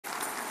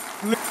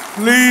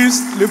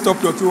Please lift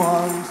up your two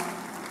hands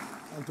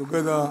and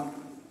together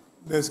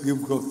let's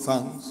give God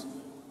thanks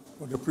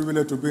for the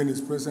privilege to be in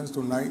His presence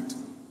tonight.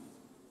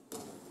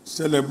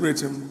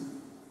 Celebrate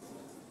Him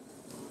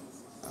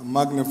and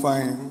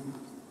magnify Him.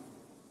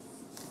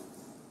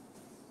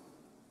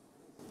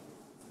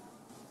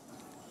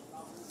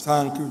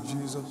 Thank you,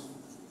 Jesus.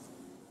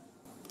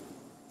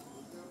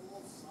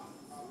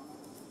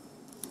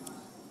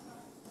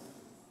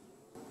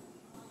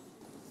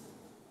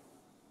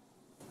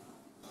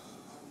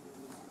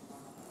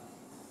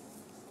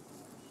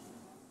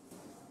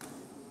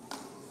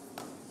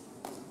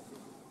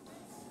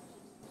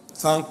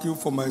 Thank you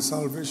for my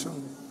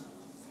salvation,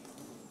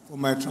 for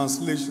my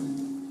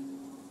translation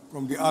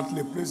from the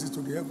earthly places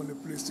to the heavenly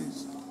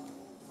places.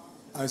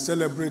 I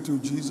celebrate you,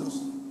 Jesus,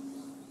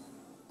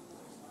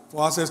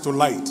 for access to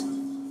light.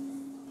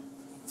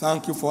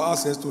 Thank you for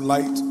access to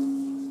light.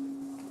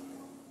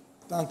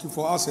 Thank you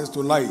for access to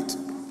light.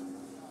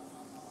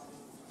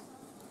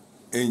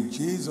 In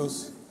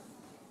Jesus'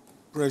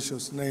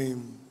 precious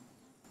name,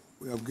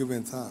 we have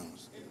given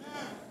thanks.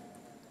 Amen.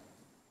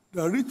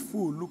 The rich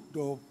fool looked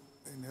up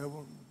in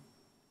heaven,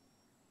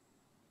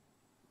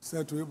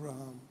 said to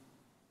Abraham,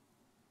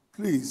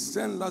 please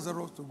send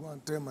Lazarus to go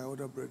and tell my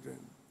other brethren,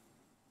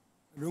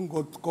 I don't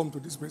go to come to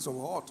this place of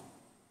hurt.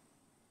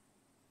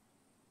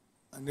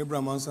 And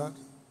Abraham answered,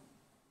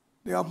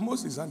 they have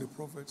Moses and the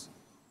prophets.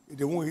 If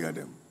they won't hear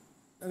them,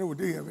 then would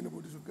they have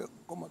anybody to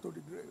come out of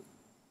the grave?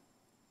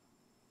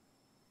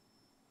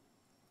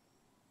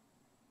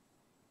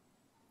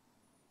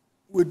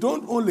 We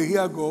don't only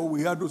hear God, we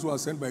hear those who are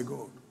sent by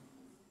God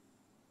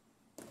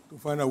to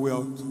find a way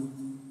out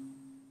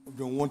of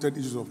the unwanted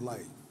issues of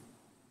life.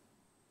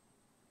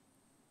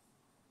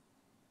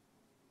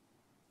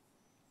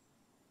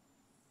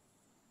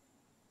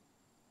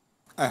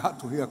 I had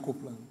to hear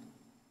Copeland.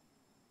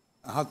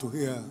 I had to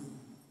hear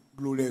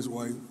Gloria's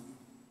wife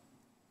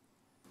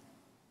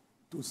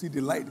to see the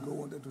light God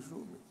wanted to show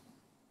me.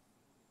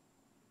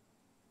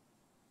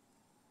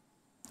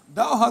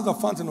 Thou hast the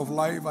fountain of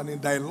life, and in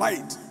thy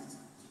light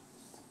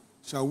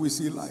shall we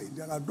see light.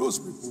 There are those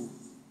people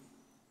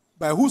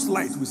by whose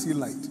light we see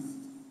light.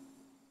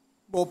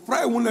 But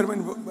pride won't let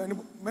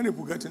many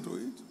people get into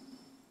it.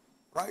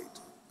 Pride,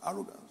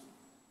 arrogance.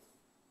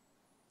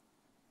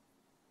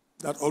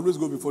 That always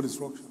go before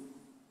destruction.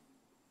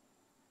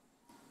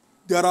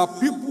 There are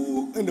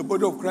people in the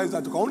body of Christ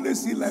that can only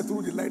see light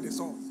through the light they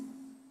saw.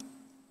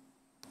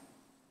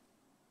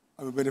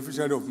 I'm a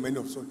beneficiary of many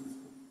of such people.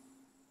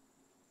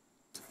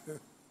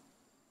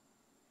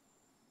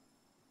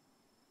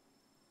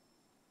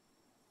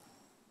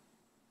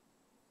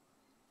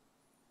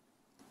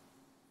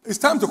 It's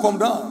time to come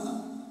down.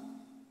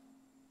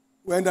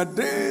 We're in the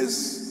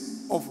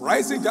days of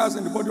rising giants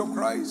in the body of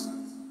Christ,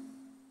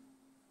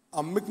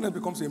 and meekness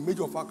becomes a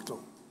major factor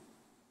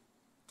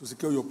to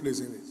secure your place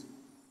in it.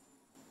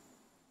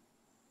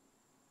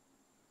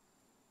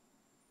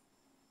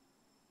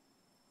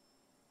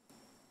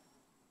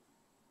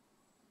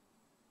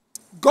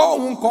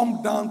 God won't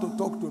come down to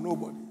talk to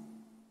nobody.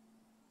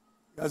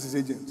 He has His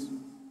agents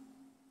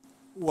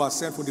who are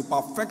sent for the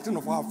perfecting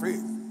of our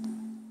faith.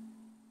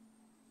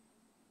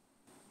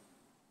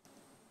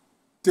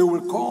 They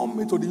will come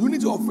into the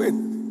unity of faith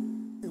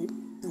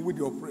in which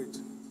they operate.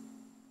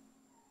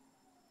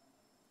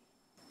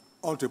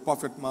 Unto a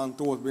perfect man,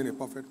 towards being a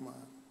perfect man,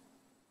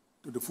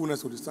 to the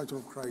fullness of the stature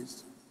of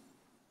Christ.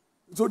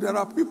 So there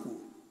are people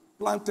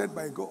planted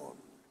by God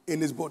in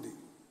His body,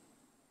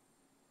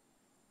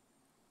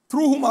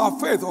 through whom our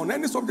faith on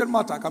any subject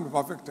matter can be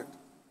perfected.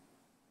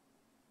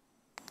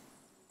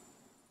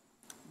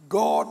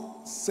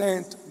 God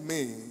sent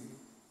me,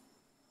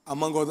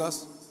 among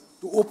others,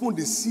 to open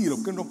the seal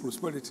of kingdom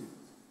prosperity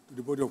to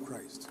the body of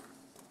Christ.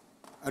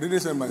 I didn't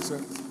send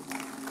myself.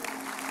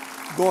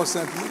 God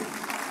sent me.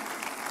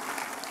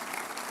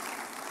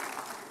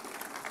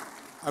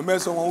 I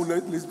met someone who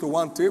listened to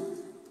one tape,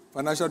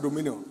 Financial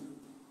Dominion.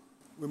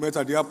 We met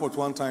at the airport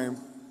one time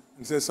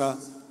and said, sir,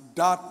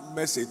 that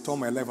message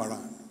turned my life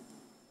around.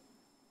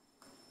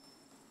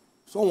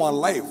 Someone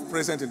live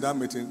present in that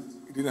meeting,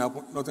 it didn't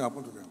happen, nothing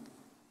happened to them.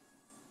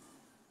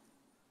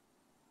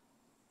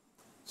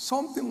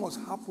 Something must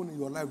happen in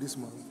your life this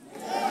month.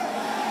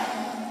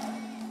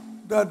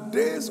 The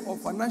days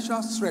of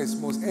financial stress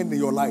must end in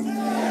your life.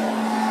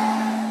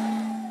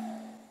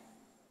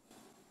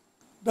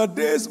 The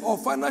days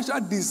of financial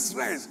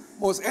distress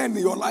must end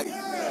in your life.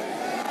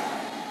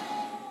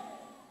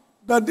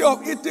 The day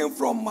of eating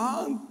from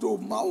hand to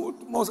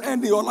mouth must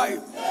end in your life.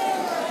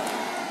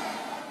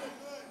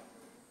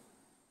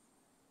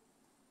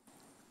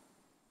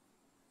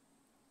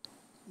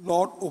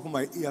 Lord, open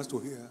my ears to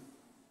hear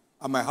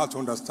and my heart to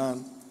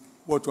understand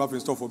what you have in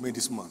store for me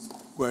this month.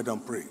 Go ahead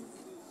and pray.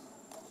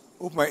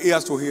 Open my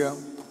ears to hear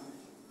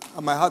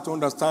and my heart to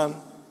understand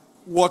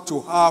what you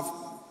have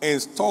in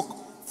stock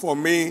for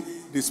me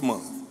this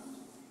month.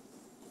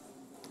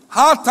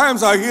 Hard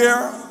times are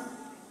here.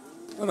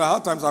 No,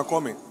 hard times are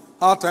coming.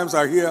 Hard times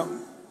are here.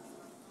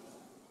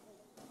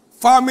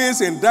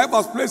 Famines in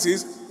diverse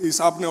places is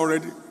happening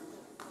already.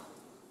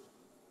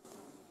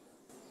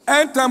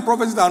 End-time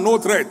prophecies are no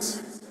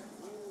threat.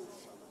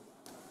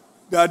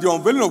 They are the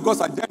unveiling of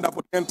God's agenda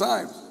for the end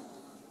times.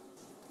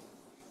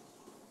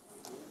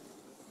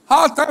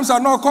 Hard times are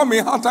not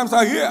coming, hard times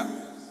are here.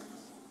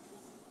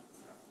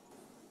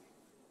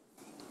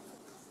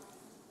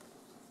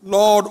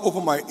 Lord,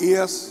 open my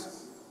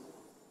ears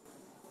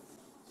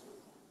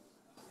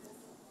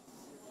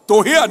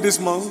to hear this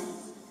month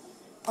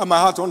and my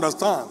heart to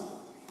understand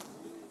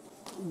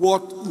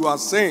what you are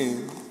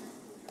saying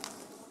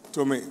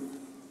to me.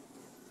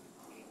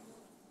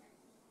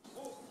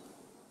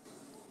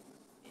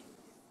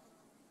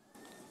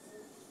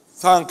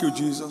 Thank you,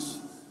 Jesus.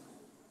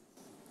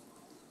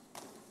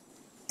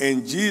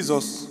 In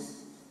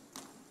Jesus'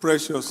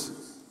 precious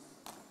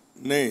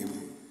name,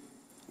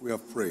 we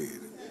have prayed.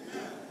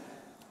 Amen.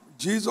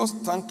 Jesus,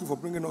 thank you for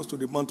bringing us to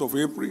the month of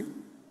April.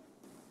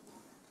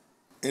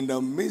 In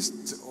the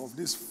midst of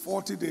these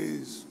 40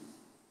 days,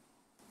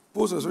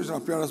 post-resurrection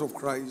appearance of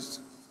Christ,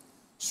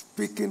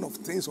 speaking of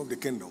things of the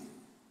kingdom.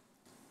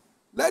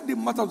 Let the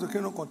matter of the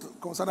kingdom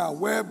concern our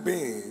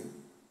well-being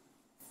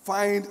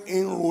find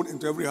inroad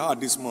into every heart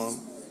this month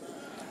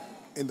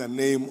in the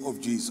name of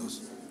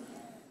Jesus.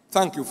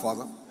 Thank you,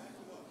 Father.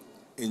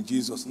 In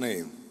Jesus'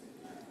 name.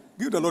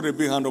 Give the Lord a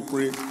big hand of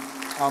praise.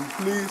 And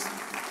please,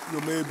 you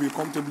may be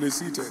comfortably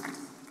seated.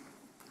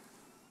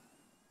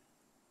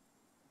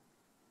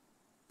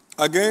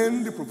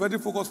 Again, the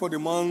prophetic focus for the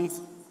month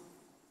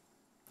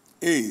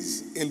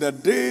is, in the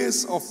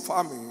days of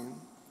famine,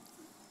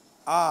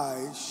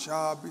 I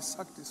shall be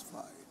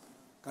satisfied.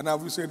 Can I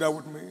have you say that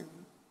with me?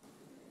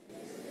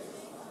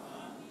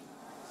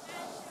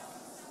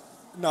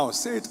 Now,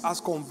 say it as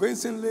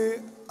convincingly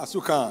as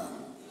you can.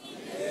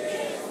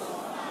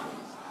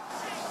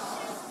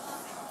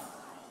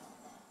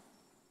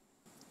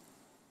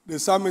 The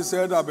psalmist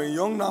said, I've been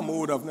young, now I'm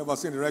old, I've never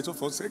seen the righteous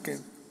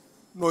forsaken,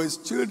 nor his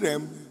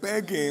children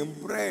begging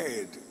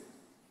bread.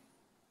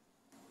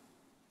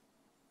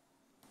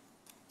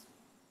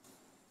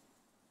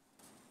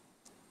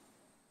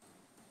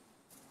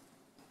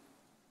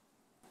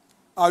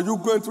 Are you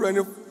going through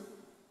any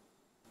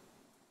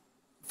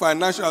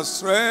financial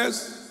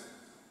stress?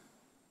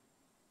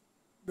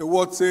 The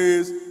word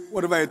says,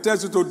 whatever it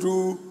tells you to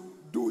do,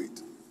 do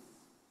it.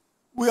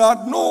 We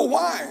had no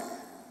why.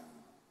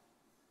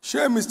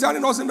 Shame is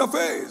staring us in the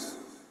face.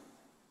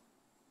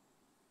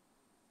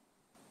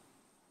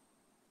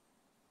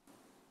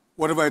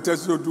 Whatever it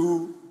tells you to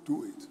do,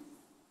 do it.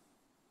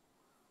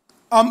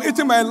 I'm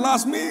eating my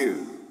last meal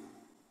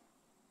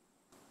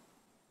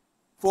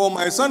for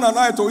my son and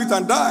I to eat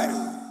and die.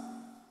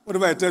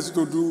 Whatever it tells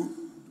you to do,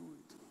 do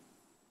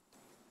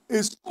it.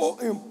 It's so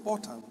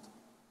important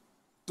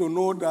to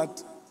know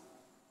that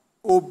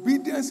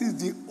obedience is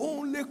the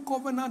only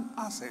covenant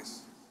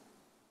access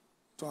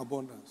to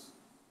abundance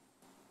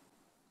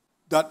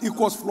that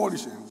equals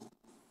flourishing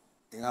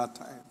in hard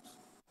times.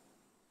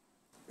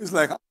 It's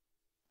like,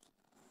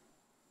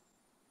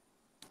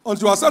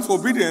 until you accept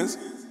obedience,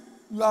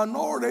 you are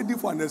not ready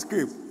for an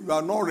escape. You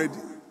are not ready.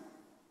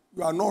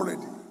 You are not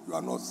ready. You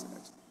are not set.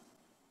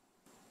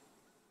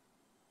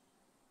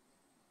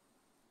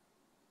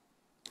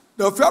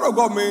 The fear of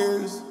God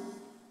means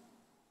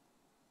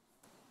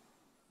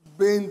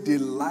being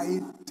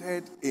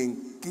delighted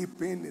in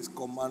keeping his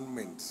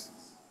commandments.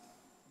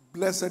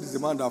 Blessed is the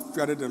man that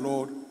feareth the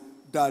Lord,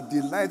 that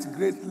delights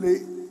greatly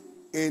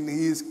in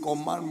his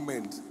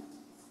commandment.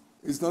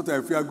 It's not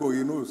a fear God,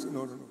 he knows.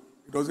 No.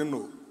 He doesn't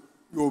know.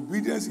 Your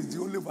obedience is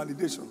the only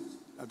validation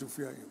that you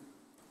fear him.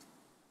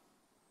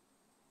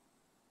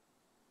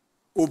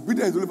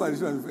 Obedience is the only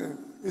validation that you fear him.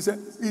 He said,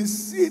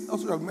 his seed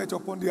also shall met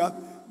upon the earth.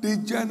 The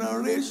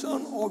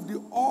generation of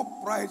the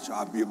upright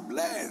shall be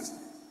blessed.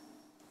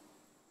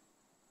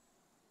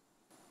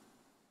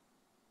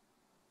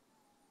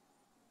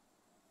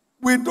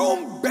 We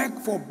don't beg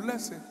for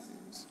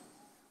blessings.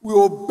 We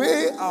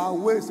obey our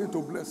ways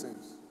into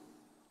blessings.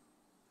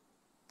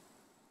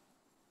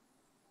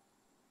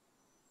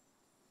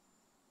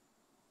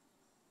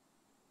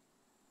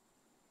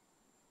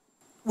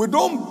 We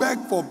don't beg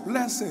for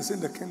blessings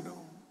in the kingdom.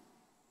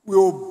 We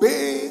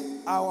obey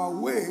our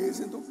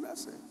ways into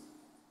blessings.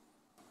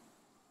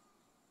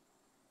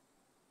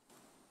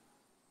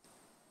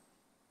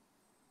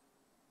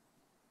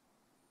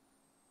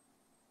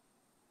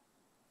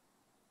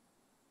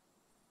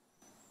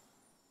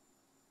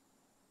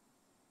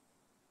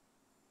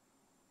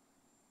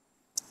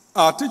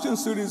 Our teaching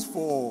series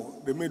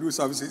for the midweek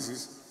services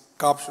is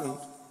captioned,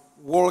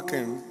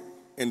 Walking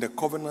in the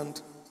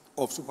Covenant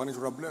of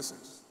Supernatural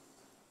Blessings.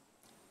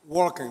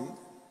 Walking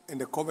in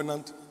the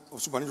Covenant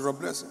of Supernatural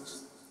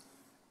Blessings.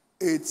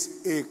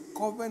 It's a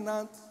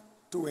covenant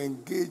to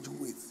engage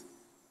with,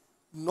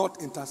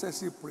 not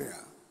intercessory prayer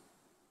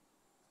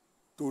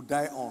to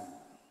die on.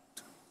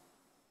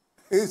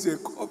 It's a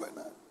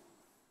covenant.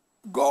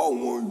 God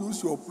won't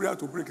use your prayer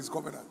to break his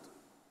covenant.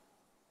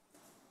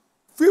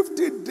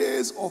 50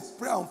 days of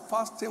prayer and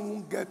fasting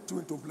won't get you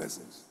into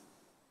blessings.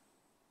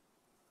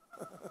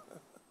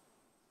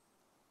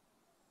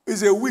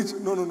 It's a witch.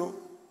 No.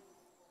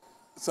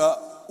 So,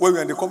 when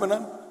we're in the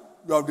covenant,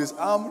 you have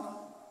disarmed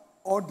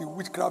all the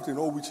witchcraft and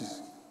all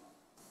witches.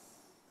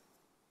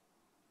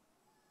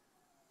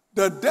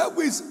 The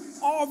devil is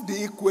off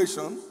the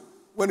equation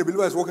when the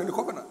believer is walking in the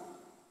covenant.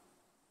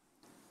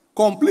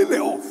 Completely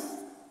off.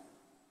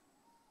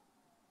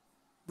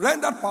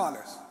 Rendered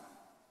powerless.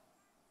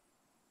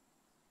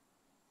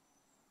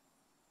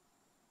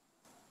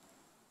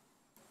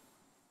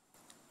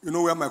 You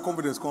know where my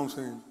confidence comes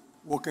in?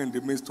 Walking in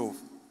the midst of,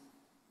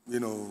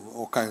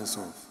 all kinds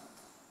of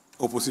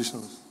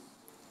oppositions.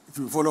 If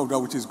you follow that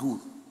which is good,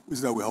 which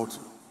is that will help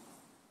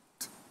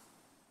you.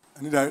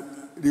 And that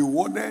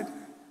rewarded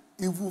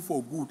evil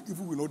for good,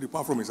 evil will not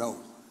depart from his house.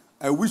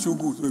 I wish you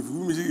good, so if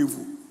you wish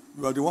evil,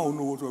 you are the one who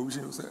knows what you are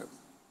wishing yourself.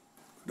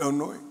 Don't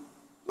know it.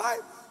 Like,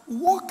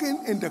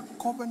 walking in the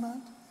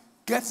covenant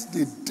gets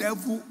the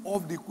devil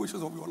off the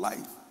equations of your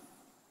life.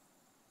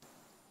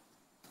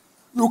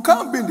 You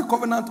can't be in the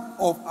covenant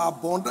of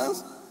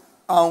abundance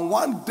and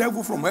one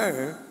devil from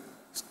hell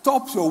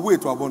stops your way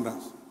to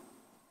abundance.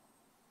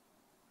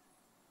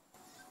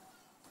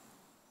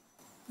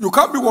 You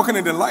can't be walking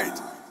in the light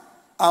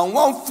and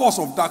one force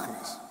of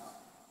darkness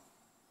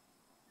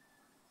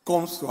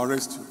comes to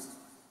arrest you.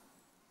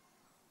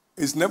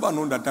 It's never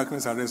known that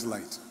darkness arrests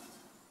light.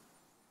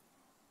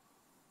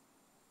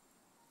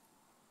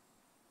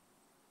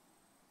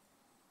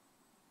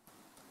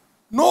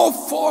 No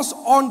force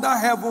under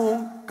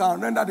heaven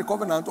can render the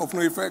covenant of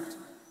no effect.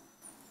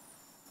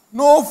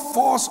 No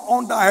force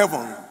under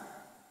heaven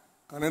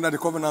can render the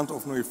covenant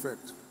of no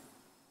effect.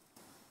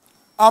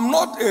 I'm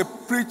not a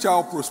preacher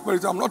of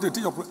prosperity. I'm not a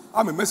teacher of prosperity.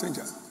 I'm a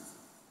messenger.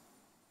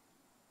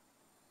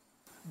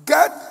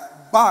 Get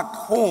back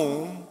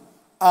home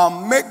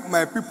and make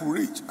my people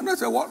rich. And I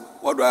said, what?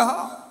 What do I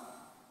have?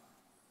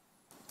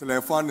 Till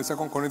I found in 2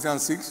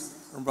 Corinthians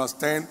 6, verse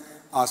 10,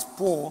 as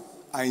poor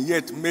and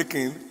yet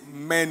making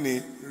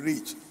many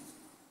rich.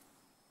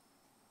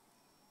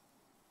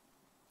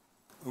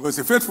 Because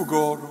a faithful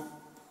God,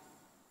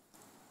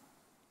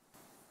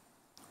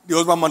 the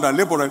husbandman that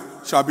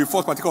laboureth shall be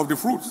first partaker of the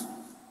fruits.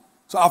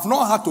 So I've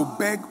not had to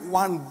beg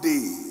one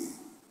day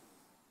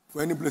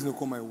for any blessing to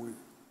come my way.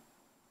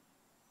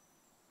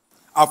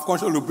 I've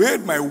consciously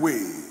obeyed my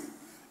way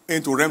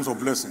into realms of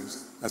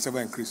blessings that's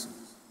ever increasing.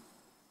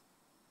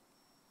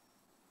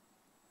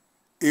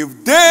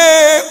 If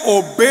they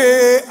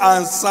obey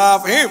and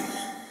serve him,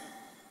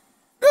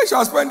 they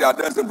shall spend their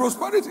days in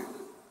prosperity.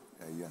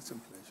 Yes, in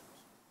pleasures.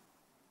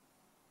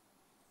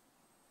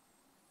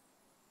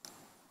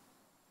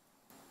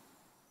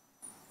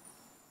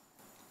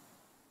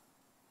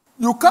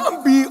 You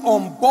can't be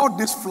on board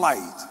this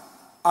flight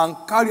and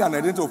carry an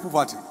identity of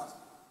poverty.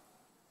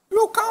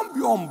 You can't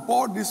be on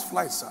board this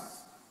flight, sir.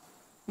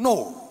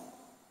 No.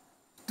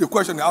 The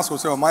question you ask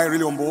yourself, am I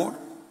really on board?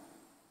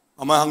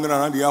 Am I hanging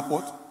around the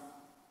airport?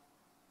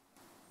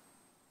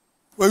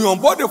 When you're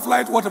on board the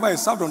flight, whatever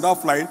is served on that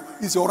flight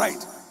is your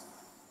right.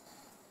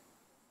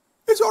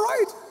 It's your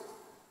right.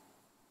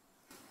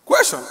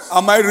 Question,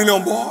 am I really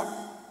on board?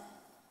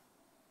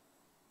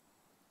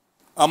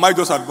 Am I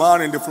just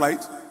admiring the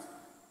flight?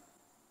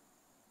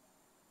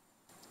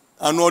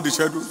 I know all the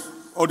schedules,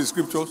 all the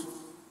scriptures,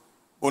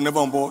 but never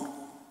on board.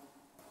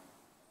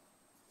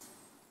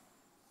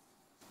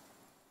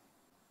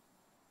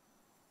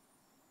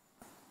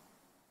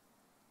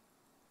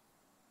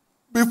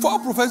 Before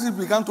prophecy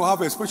began to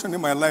have expression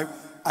in my life,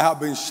 I have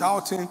been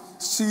shouting,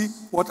 see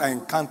what I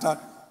encountered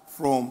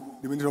from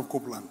the ministry of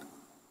Copeland.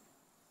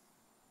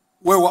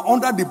 When we were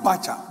under the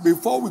departure,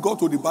 before we got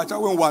to the departure,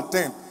 when we were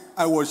 10,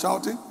 I was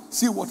shouting,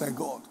 see what I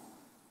got.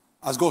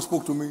 As God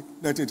spoke to me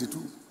in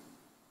 1982.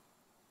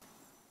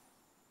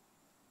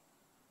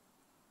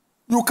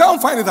 You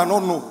can't find it and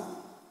not know.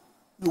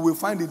 You will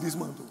find it this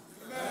month.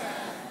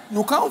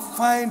 You can't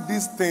find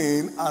this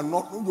thing and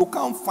not know. You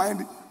can't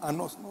find it and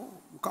not know.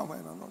 You can't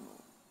find it and not know.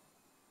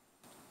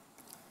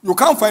 You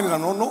can't find it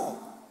and not know.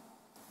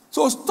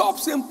 So stop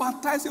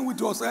sympathizing with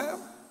yourself.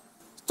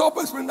 Stop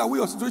explaining that with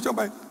your situation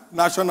by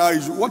national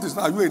issue. What is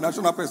that? Are you a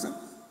national person?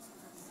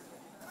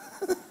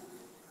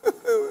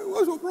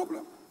 What's your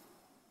problem?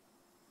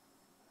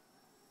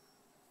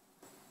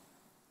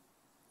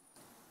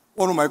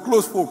 One of my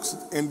close folks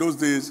in those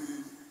days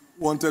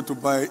wanted to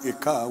buy a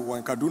car, we were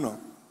in Kaduna,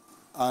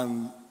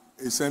 and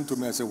he sent to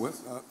me, I said, well,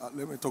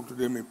 let me talk to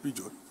them in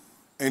Pidgeot.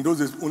 And in those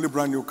days, only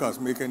brand new cars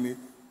make any,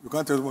 you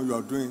can't tell when you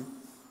are doing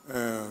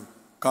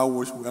car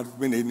wash without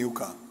buying a new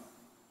car.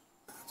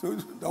 So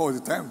that was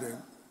the time then.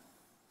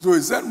 So he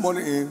sent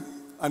money in,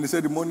 and he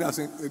said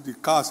the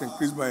car has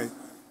increased by,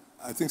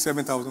 I think,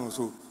 7,000 or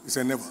so. He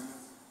said, never.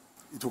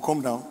 It will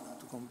come down.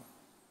 It will come down.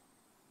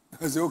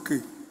 I said, okay.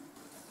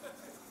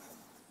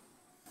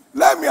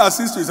 Let me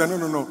assist you. He said,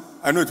 no.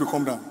 I know it will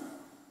come down.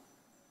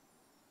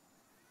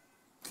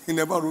 He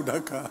never rode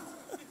that car.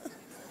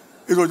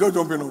 It was just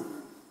jumping up.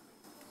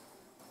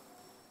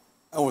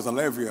 I was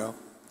alive here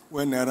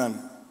when Naira and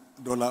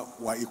dollar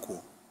were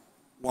equal.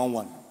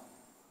 1-1.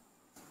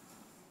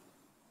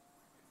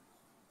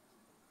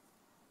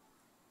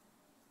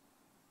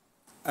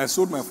 I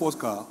sold my first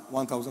car,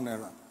 1,000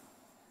 Naira.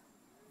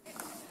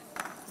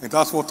 It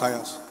has 4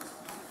 tires.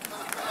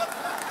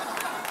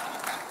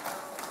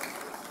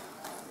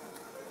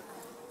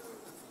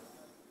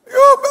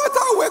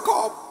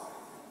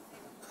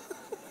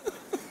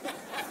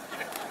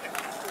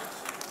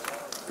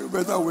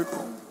 better wake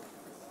up.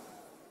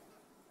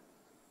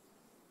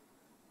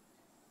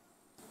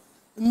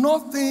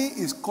 Nothing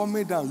is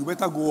coming down. You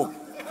better go up.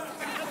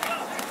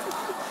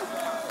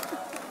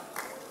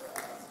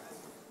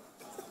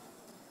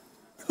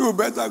 You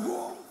better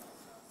go up.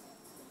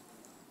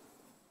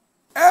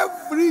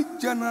 Every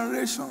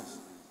generation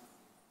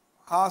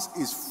has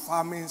its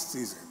famine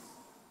season.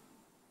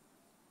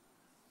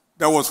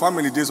 There was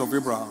famine in the days of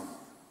Abraham.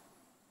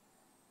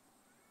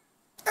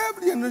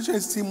 Every generation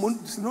is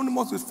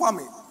synonymous with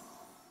famine.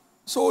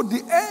 So the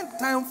end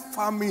time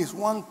famine is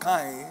one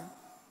kind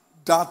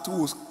that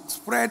will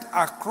spread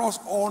across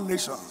all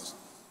nations.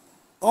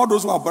 All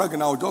those who are bragging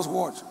now, just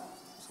watch.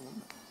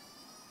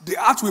 The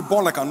earth will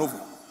burn like an oven.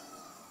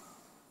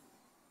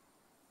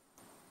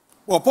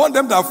 But upon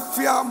them that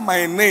fear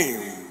my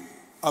name,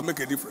 I'll make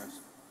a difference.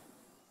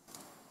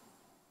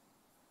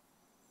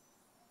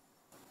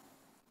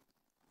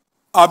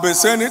 I've been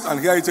saying it and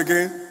hear it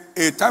again.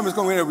 A time is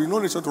coming when there will be no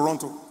nation to run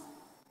to.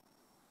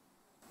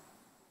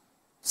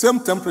 Same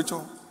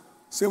temperature,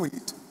 same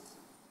heat.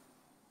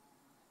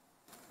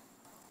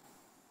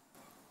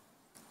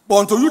 But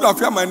unto you that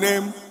fear my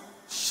name,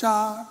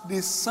 shall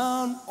the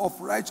Son of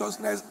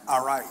Righteousness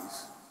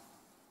arise.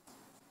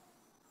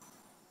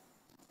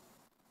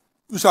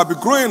 You shall be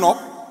growing up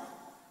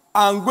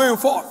and going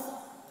forth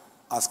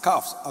as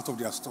calves out of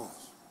their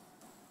stalls.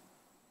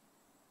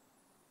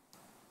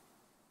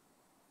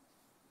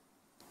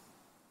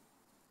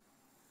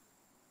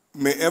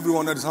 May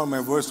everyone that is hearing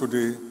my voice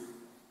today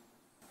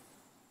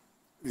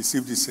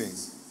receive this saying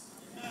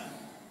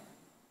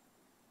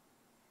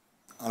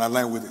and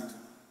align with it.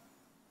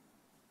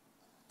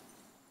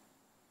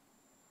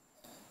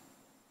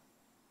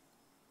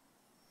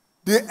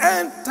 The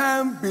end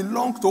time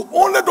belongs to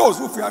only those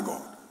who fear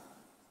God.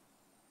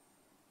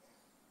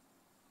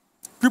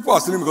 People are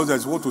stealing because there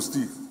is what to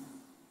steal.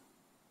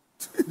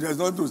 If there is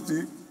nothing to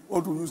steal,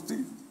 what will you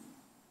steal?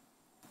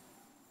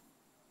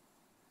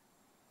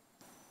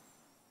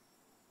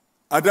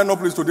 Are there no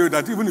place today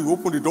that even if you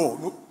open the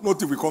door, no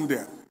thief will come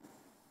there?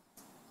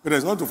 But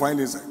there's nothing to find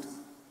inside.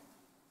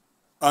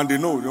 And they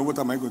know, what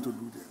am I going to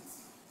do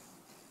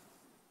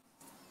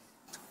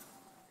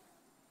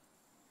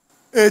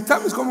there? A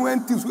time is coming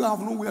when thieves will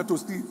have nowhere to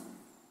steal.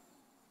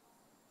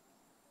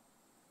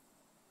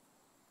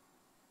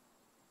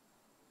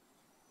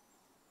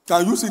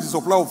 Can you see the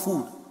supply of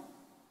food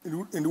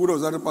in the widow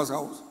of Zarephath's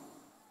house?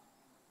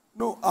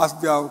 No, as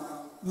they are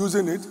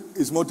using it,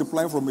 it's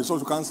multiplying from a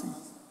source you can't see.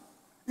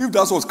 If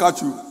that source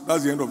catch you,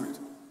 that's the end of it.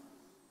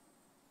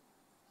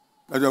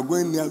 That you are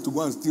going near to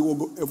go and steal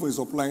what everyone is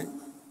supplying.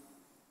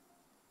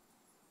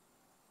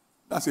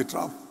 That's a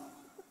trap.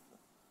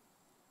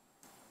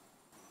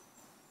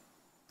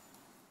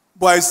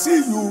 But I see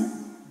you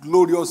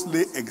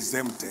gloriously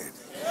exempted.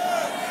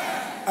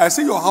 I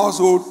see your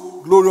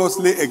household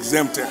gloriously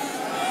exempted.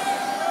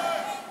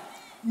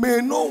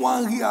 May no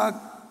one here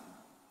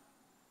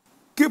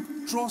keep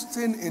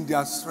trusting in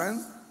their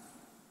strength,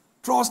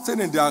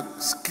 trusting in their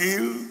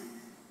skill.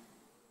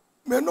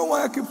 May no one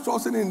here keep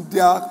trusting in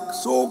their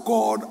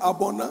so-called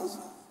abundance.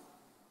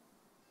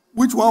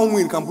 Which one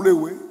win can play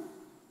away?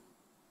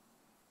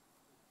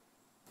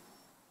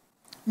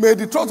 May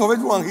the trust of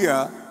everyone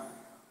here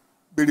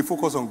be the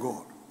focus on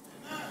God.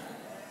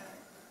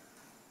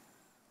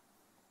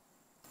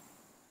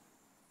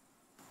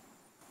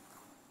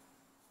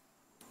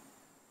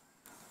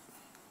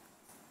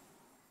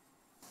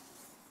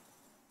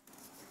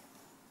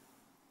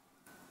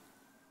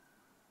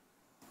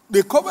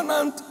 The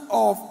covenant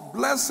of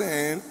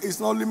blessing is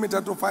not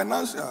limited to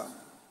financial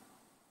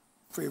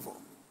favor,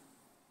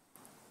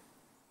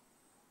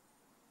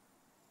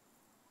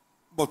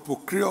 but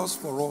procures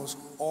for us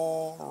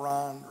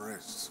all-round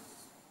rest.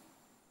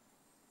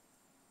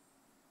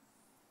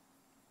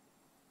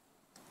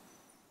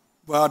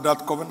 By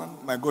that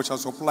covenant, my God shall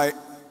supply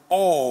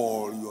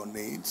all your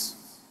needs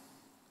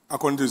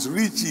according to his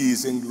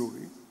riches in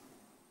glory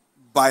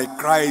by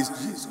Christ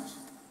Jesus.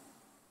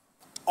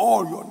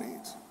 All your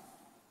needs.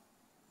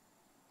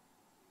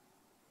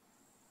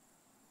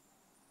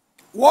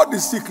 What the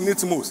sick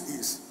needs most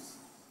is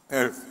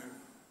health.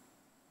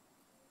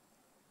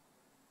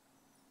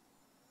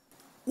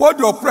 What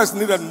the oppressed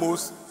needed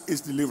most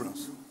is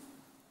deliverance.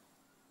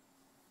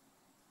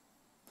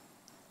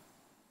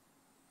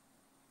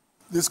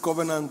 This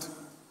covenant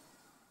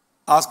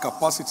has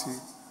capacity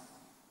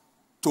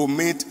to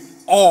meet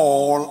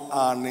all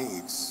our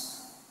needs.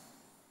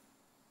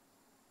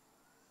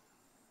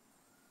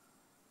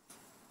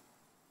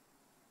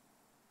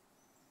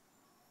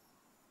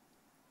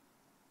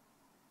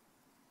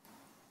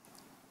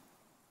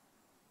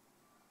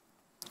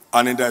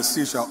 And in that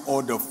sea shall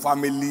all the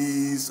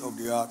families of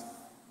the earth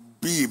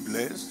be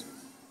blessed,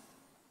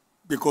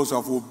 because you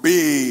have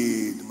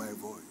obeyed my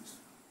voice.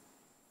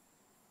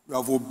 You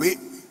have obeyed.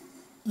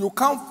 You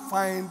can't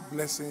find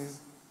blessing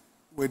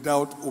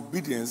without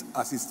obedience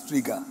as its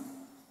trigger.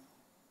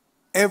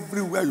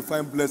 Everywhere you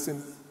find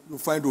blessing, you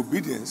find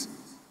obedience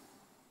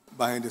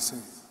behind the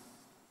scene.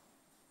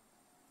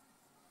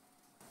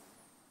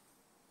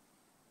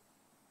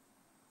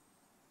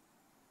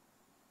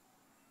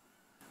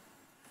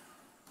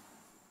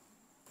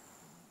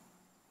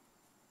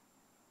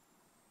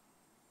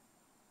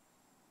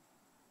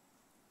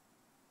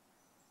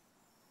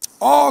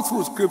 All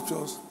through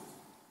scriptures,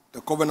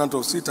 the covenant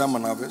of seed time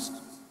and harvest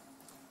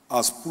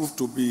has proved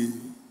to be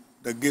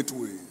the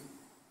gateway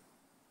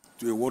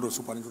to a world of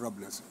supernatural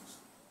blessings.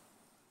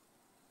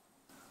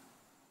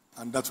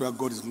 And that's where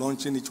God is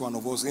launching each one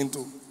of us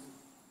into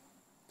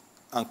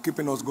and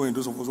keeping us going,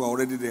 those of us who are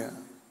already there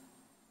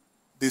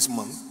this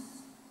month,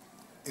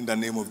 in the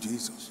name of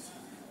Jesus.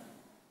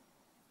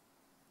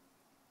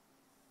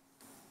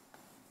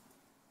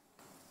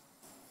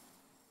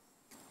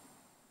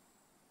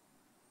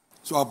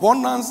 So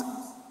abundance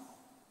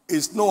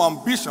is no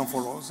ambition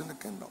for us in the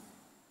kingdom.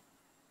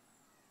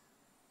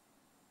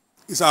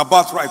 It's our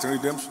birthright in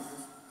redemption.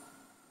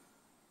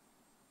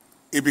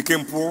 He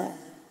became poor,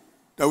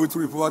 that we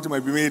through poverty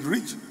might be made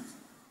rich.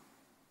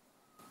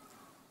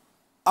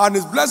 And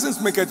his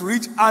blessings make it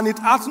rich, and it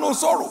adds no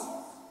sorrow.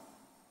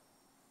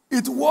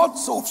 It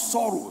wards off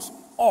sorrows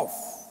off.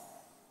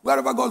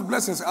 Wherever God's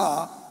blessings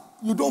are,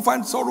 you don't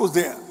find sorrows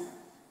there.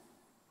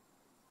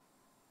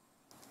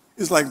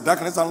 It's like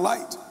darkness and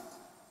light.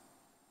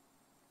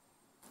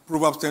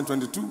 Proverbs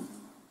 10:22.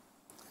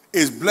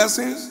 His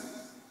blessings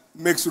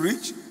makes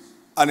rich,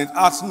 and it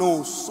adds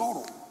no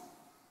sorrow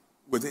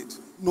with it.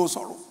 No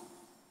sorrow.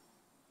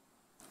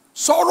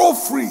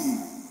 Sorrow-free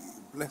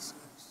blessings.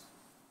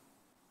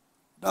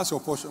 That's your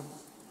portion.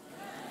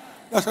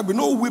 There shall be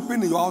no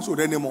weeping in your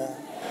household anymore.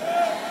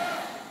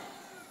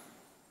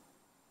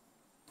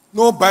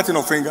 No biting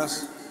of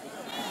fingers.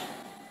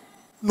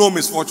 No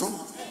misfortune.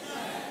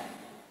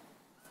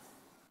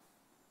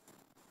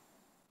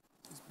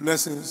 His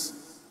blessings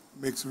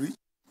makes rich,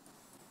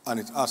 and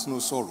it has no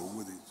sorrow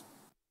with it.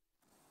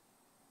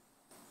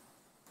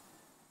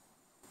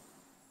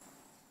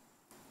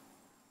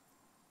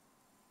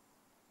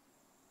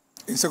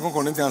 In 2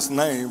 Corinthians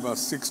 9,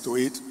 verse 6 to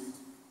 8,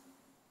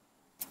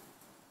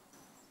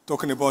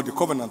 talking about the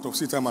covenant of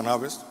seed time and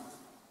harvest.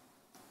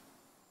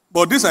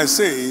 But this I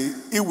say,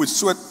 he which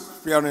soweth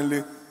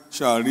sparingly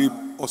shall reap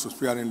also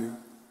sparingly,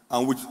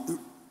 and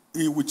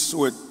he which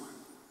soweth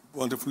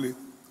bountifully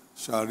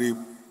shall reap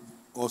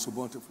also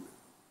bountifully.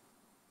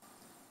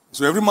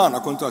 So every man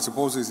according to as he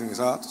purposes in his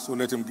heart, so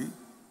let him give.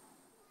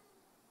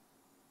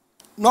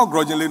 Not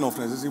grudgingly, not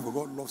necessarily, for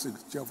God loves a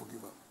cheerful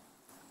giver.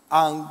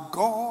 And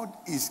God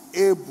is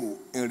able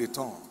in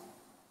return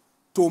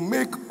to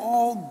make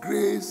all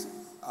grace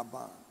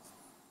abound.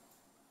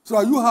 So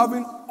are you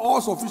having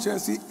all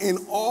sufficiency in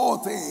all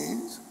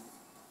things?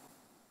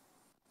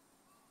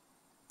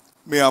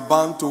 May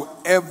abound to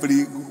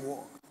every good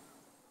work.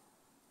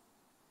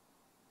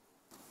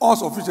 All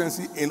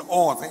sufficiency in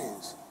all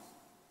things.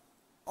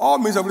 All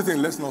means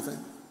everything, less nothing.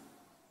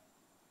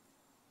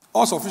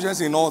 All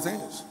sufficiency in all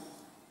things.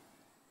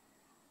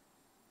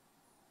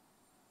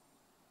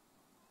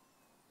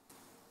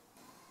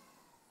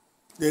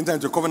 They enter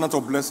into a covenant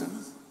of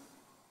blessings.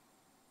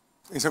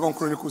 In 2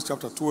 Chronicles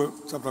chapter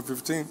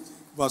 15,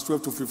 verse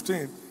 12 to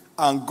 15.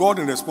 And God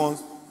in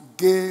response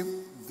gave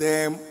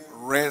them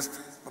rest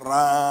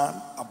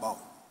round about.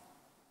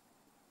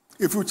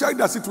 If you check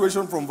that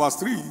situation from verse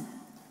 3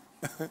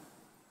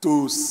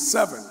 to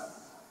 7,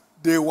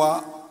 they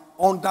were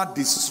under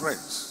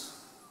distress.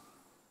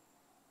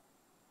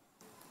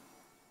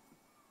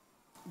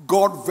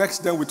 God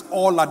vexed them with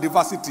all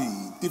adversity,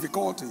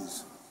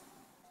 difficulties.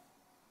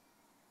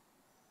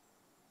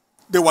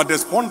 They were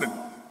despondent.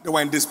 They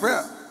were in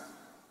despair.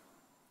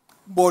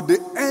 But they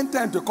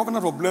entered into a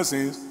covenant of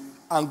blessings,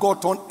 and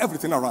God turned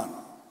everything around.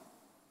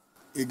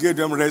 He gave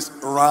them rest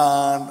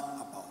round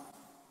about.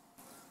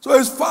 So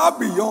it's far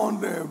beyond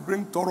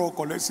bring thorough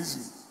collect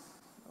season.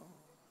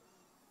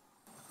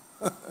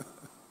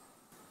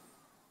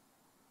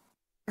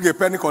 A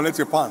penny collect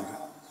a pound.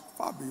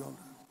 Far beyond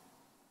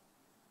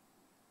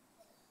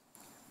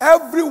that.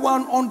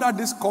 Everyone under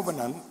this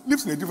covenant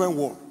lives in a different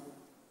world.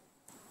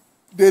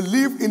 They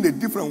live in a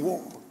different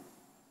world.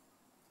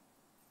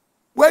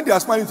 When they are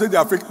smiling, you think they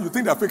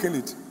are faking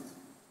it.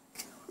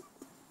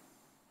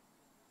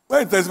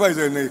 When you testify, you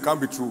say, no, it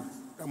can't be true.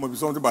 There must be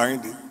something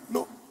behind it.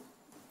 No.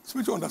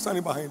 Spiritual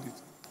understanding behind it.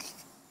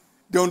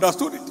 They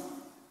understood it.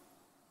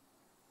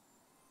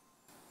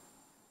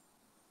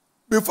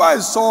 Before I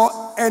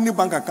saw any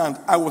bank account,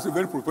 I was a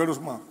very prosperous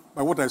man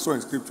by what I saw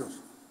in scriptures.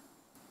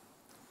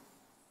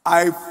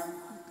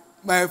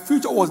 My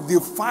future was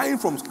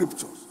defined from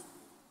scriptures.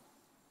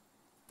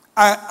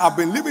 I have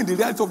been living the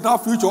reality of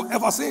that future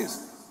ever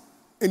since.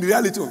 In the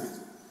reality of it.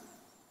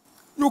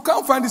 You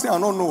can't find this thing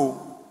and not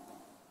know.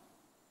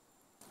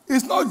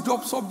 It's not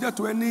job subject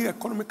to any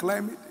economic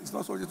climate. It's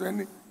not subject to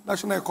any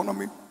national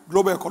economy,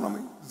 global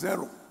economy.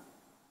 Zero.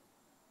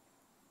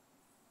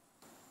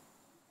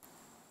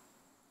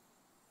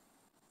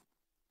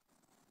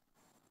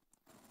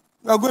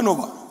 We are going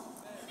over.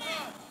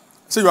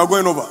 Say you are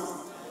going over.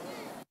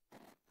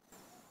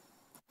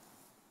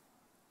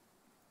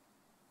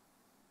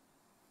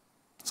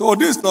 So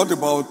this is not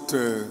about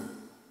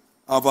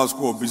Harvard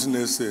School of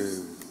Business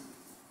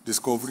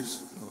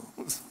discoveries.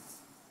 No.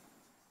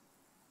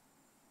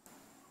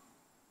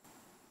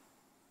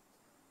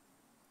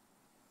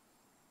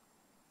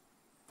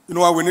 You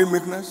know why we need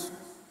meekness?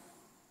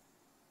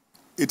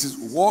 It is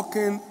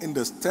walking in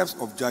the steps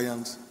of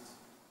giants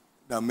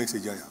that makes a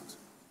giant.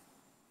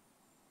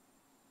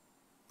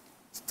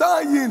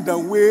 Stand ye in the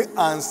way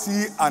and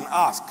see and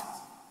ask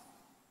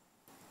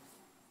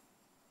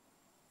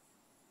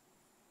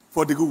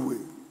for the good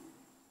way.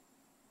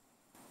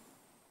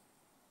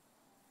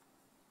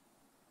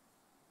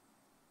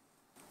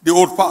 The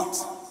old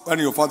path when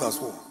your fathers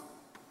walk,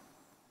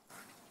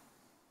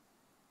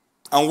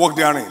 and walk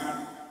therein,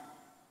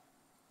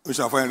 you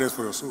shall find rest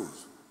for your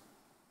souls.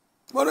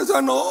 But they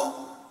say,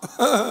 no,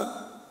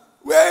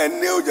 we're a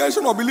new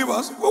generation of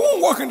believers. We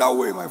won't walk in that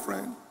way, my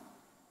friend.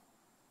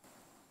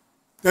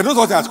 There's no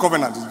such thing as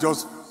covenant, it's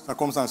just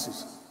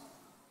circumstances.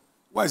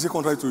 Why is it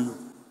contrary to you?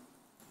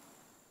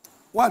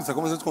 Why is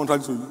circumstances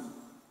contrary to you?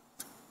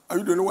 Are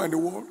you the only one in the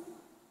world?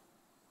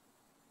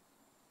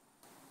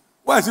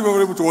 Why is it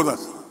favorable to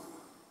others?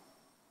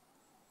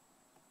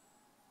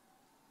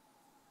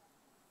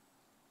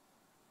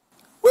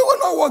 We will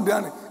not walk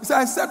there. He said,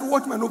 I set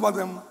watchmen over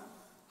them,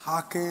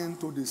 hearken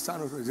to the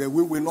sound of it. He said,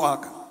 we will not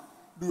hearken.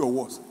 Do your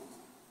worst.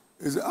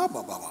 He said,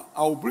 Baba,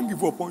 I will bring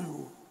evil upon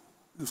you.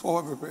 You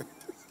saw her.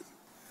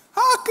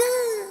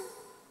 Hearken.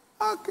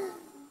 Hearken.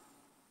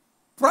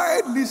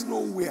 Pride leads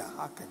nowhere.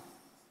 Hearken.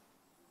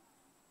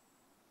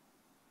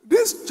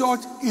 This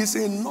church is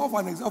enough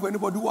an example for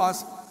anybody who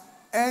has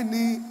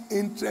any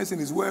interest in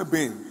his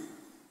well-being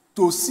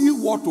to see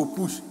what to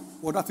push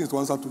for that thing to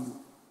answer to you.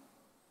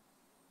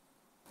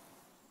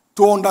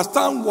 To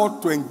understand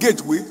what to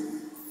engage with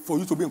for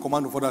you to be in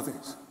command of other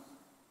things.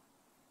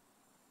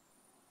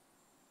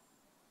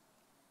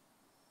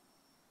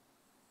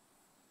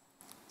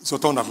 It's your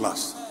turn at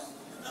last.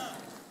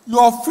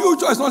 Your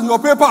future is not in your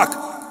pay pack.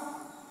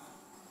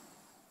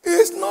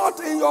 It's not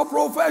in your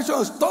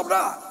profession. Stop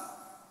that.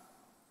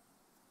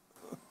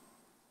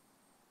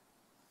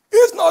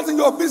 It's not in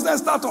your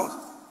business status.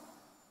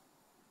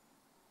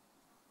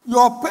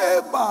 Your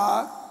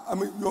payback,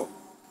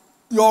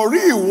 your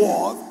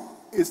reward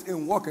is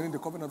in walking in the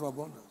covenant of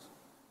abundance.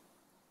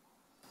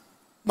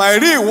 My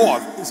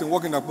reward is in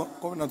walking in the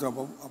covenant of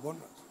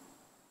abundance.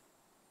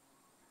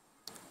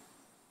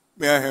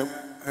 May I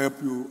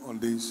help you on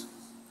this?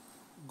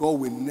 God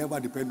will never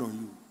depend on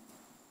you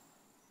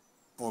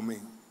or me.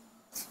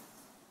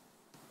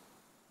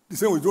 The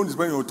same way you don't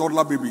depend on your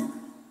toddler baby.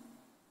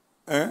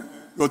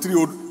 Your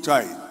 3-year-old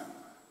child.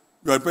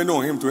 You are depending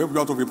on him to help you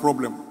out of a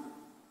problem.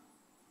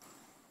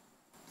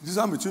 The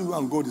distance between you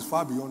and God is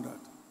far beyond that.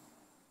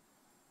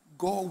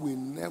 God will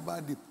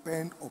never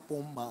depend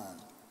upon man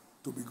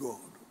to be God.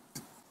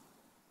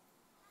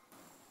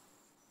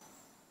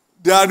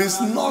 There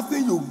is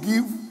nothing you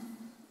give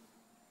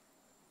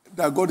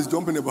that God is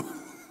jumping about.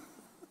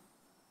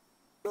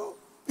 No.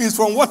 It's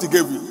from what he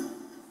gave you.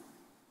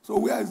 So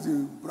where is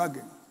the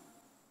bragging?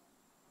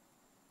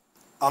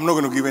 I'm not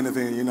going to give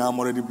anything, I'm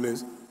already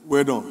blessed.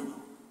 We're done.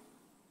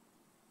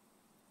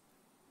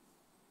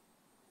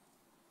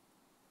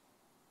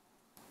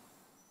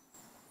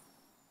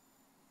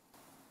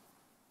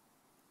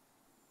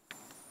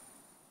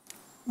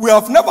 We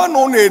have never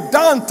known a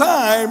down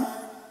time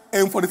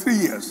in 43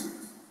 years.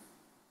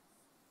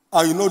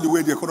 And you know the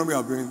way the economy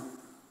has been.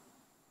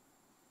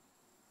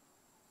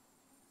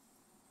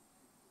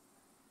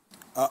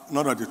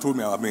 Not that they told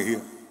me I may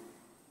hear.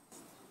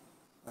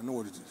 I know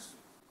what it is.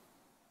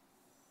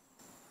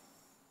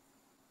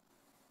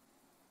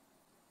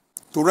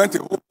 To rent a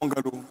whole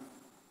bungalow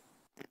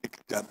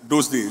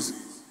those days,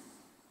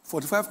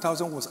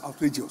 45,000 was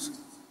outrageous.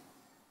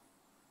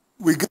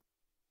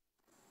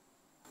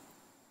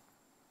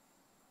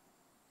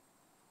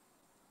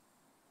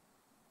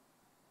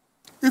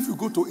 If you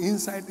go to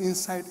inside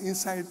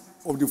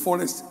of the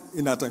forest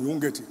in that time, you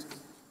won't get it.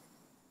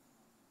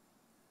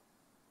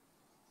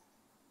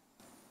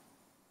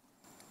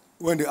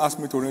 When they asked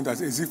me to rent, I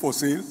said, is it for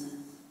sale?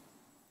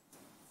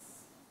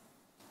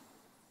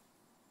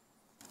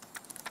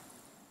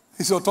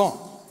 It's your turn.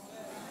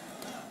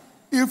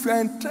 If you're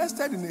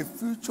interested in a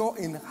future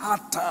in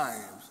hard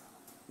times,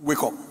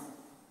 wake up.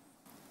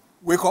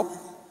 Wake up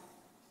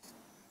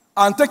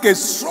and take a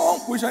strong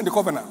position in the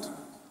covenant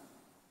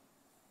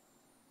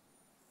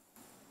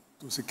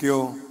to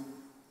secure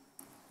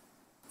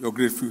your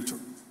great future.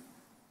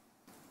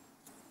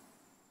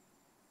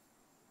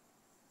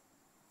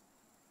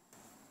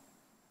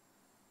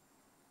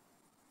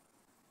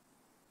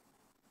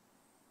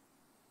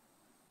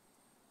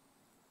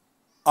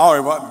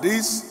 However,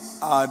 these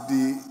are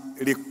the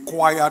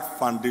required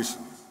foundation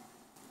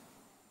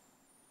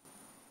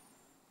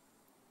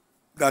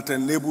that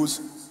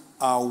enables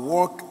our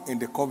work in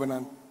the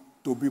covenant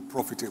to be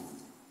profitable.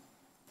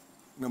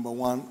 Number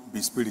one, be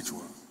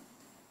spiritual.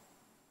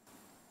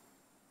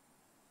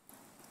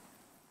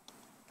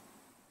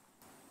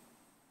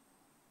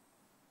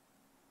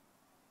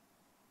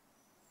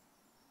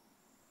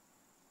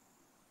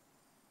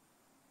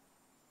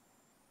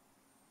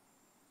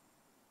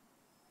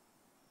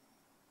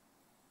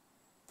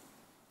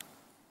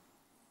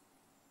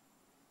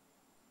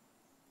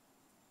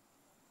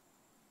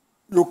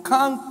 You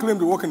can't claim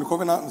to work in the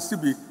covenant and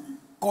still be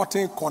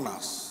cutting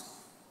corners.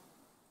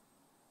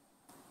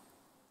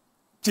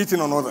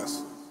 cheating on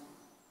others.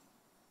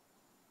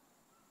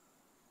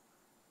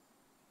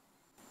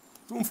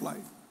 Don't fly.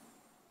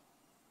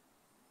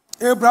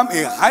 Abraham,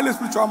 a highly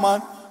spiritual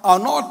man, I'll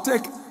not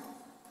take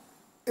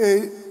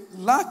a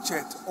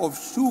latchet of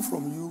shoe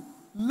from you,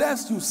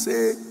 lest you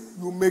say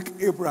you make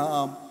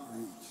Abraham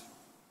rich.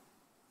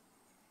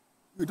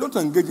 You don't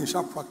engage in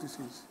sharp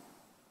practices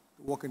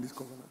to walk in this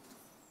covenant.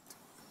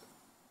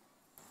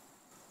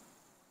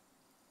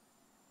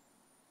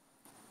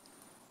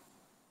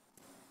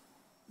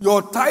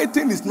 Your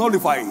tithing is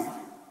nullified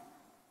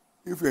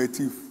if you're a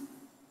thief.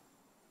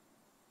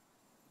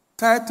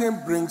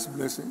 Tithing brings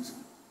blessings,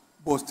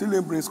 but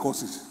stealing brings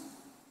curses.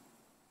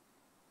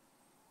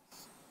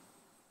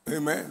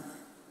 Amen.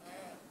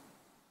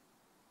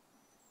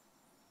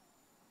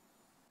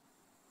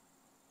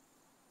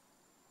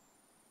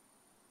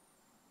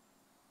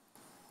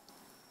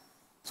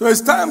 So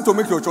it's time to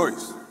make your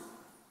choice.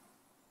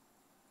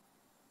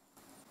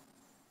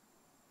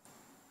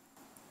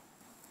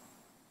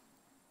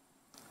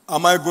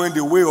 Am I going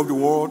the way of the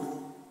world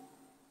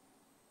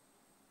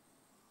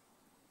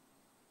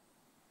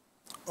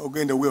or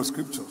going the way of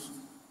scriptures?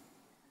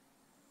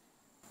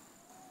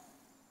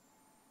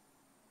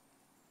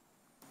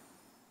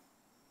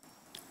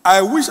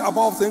 I wish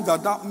above things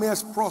that thou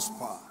mayest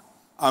prosper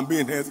and be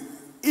in health,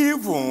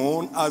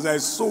 even as thy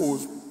soul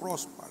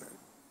prospered,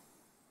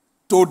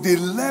 to the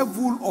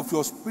level of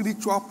your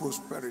spiritual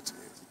prosperity.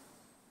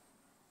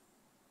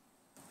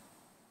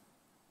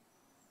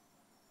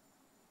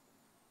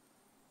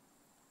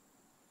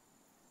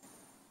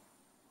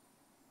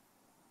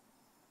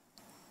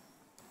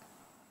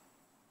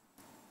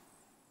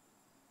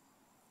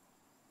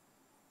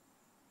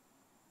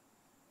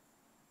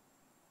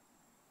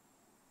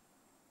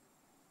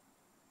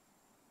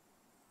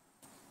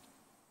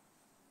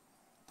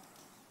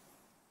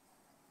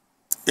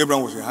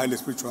 Abraham was a highly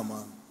spiritual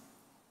man.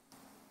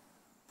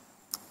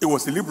 He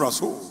was a liberal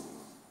soul.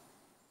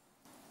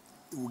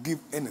 He would give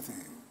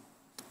anything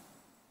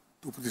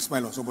to put a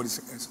smile on somebody's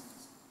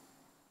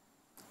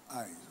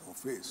eyes or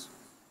face.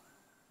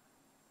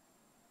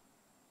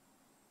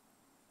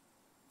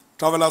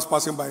 Travelers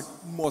passing by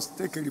must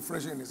take a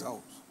refreshing in his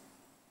house.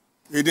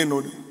 He didn't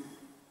know that.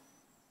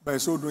 By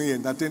so doing, he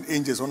entertained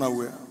angels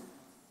unaware.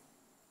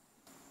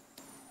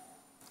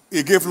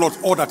 He gave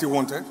Lot all that he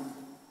wanted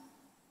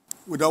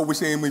without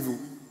wishing him evil.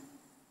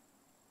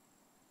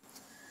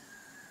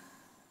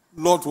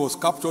 Lot was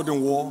captured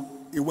in war.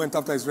 He went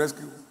after his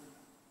rescue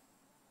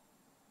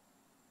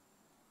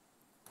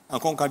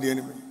and conquered the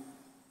enemy.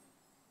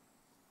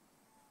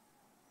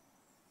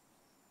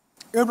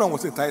 Abraham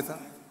was a tither.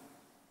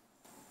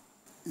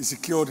 He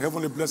secured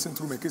heavenly blessing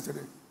through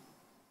Melchizedek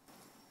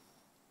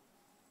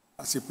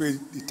as he paid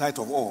the tithe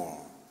of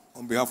all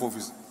on behalf of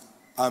his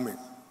army.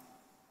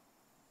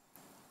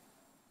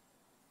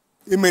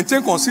 He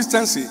maintained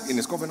consistency in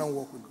his covenant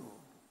walk with God.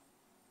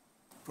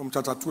 From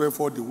chapter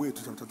 12 all the way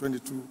to chapter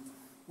 22,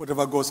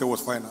 whatever God said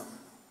was final.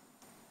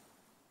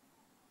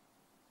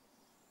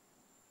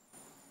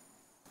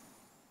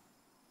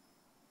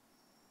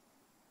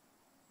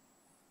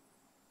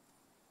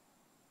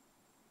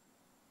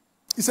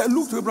 He said,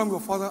 look to Abraham your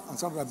father and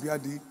son of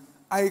Abiadi.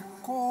 I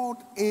called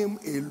him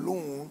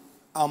alone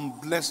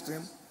and blessed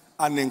him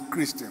and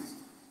increased him.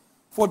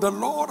 For the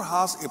Lord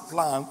has a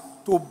plan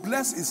to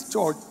bless his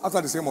church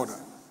after the same order.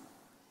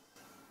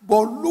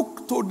 But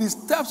look to the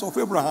steps of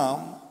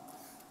Abraham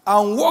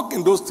and walk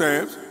in those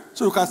steps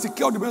so you can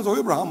secure the blessings of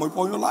Abraham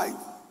upon your life.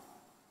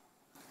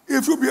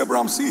 If you be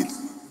Abraham's seed,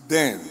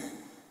 then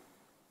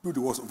do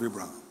the works of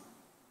Abraham.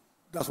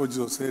 That's what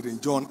Jesus said in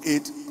John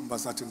 8 and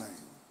verse 39.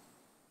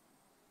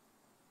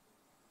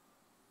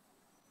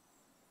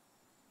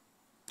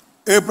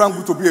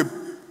 Abraham grew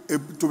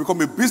to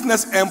become a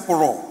business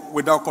emperor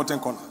without cutting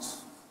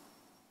corners,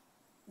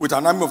 with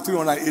an army of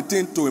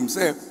 318 to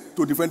himself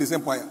to defend his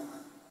empire.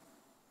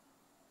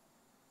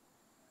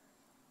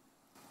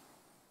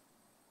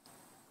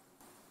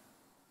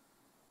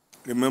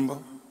 Remember,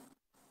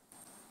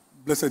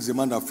 blessed is the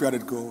man that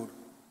feared God,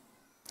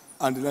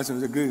 and delights in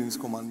the great in his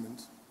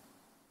commandments.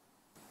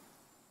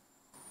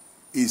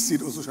 His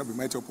seed also shall be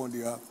mighty upon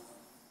the earth.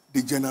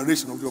 The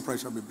generation of the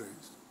upright shall be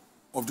blessed.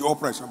 Of the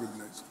upright shall be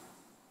blessed.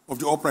 Of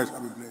the upright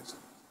shall be blessed.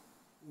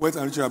 Wealth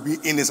and riches shall be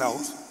in his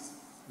house.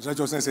 His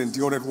righteousness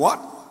endured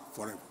what?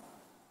 Forever.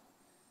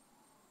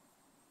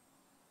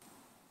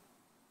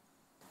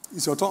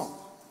 It's your turn.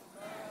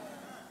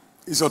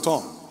 It's your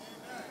turn.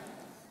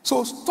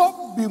 So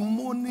stop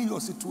bemoaning your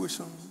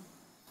situation.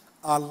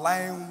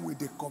 Align with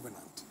the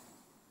covenant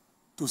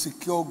to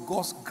secure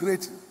God's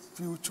great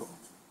future,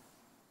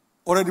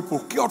 already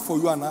procured for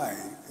you and I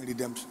in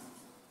redemption.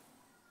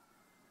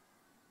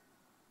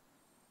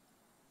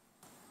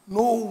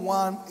 No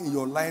one in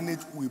your lineage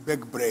will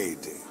beg bread.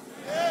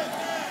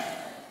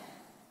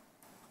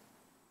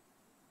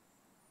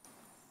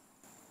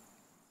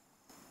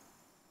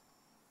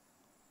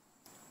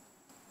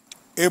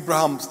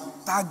 Abraham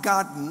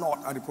staggered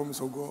not at the promise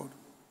of God,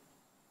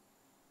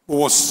 but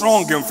was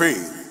strong in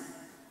faith,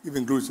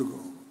 giving glory to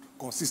God.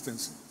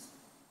 Consistency.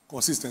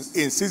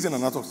 Consistency. In season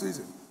and out of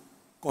season.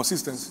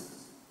 Consistency.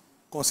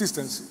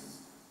 Consistency.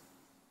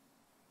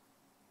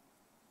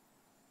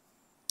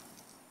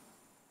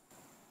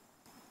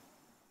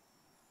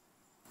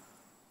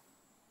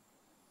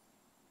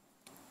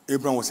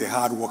 Abraham was a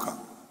hard worker.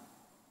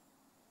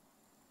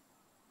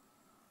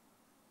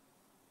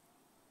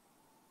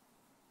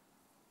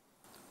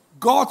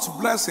 God's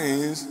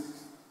blessings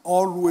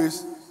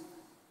always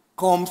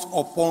comes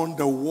upon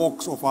the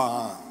works of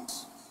our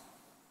hands.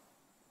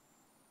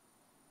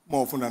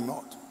 More often than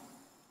not.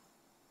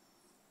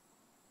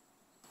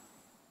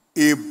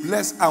 He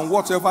bless, and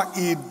whatever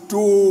he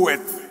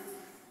doeth,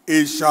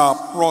 it shall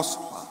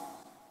prosper.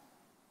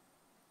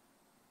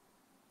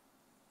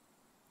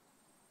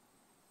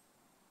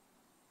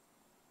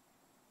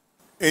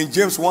 In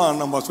James 1,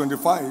 number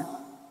 25,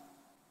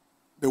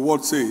 the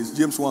word says,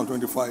 James 1,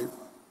 25,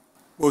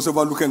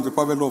 whosoever look into the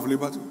perfect law of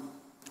liberty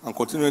and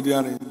continue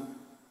therein,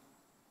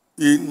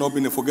 he not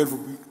being a forgetful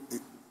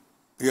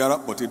hearer,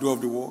 but a doer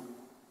of the word,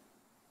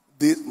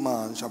 this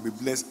man shall be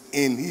blessed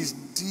in his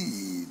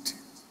deed.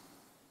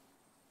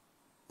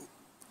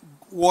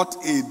 What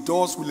he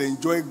does will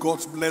enjoy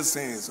God's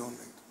blessings on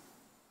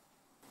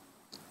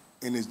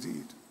it. In his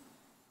deed.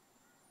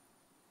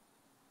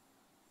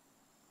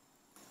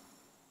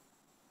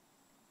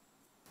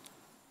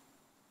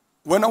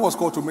 When I was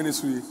called to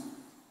ministry,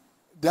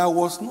 there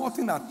was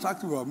nothing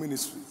attractive about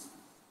ministry.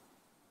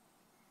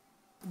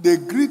 They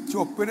greet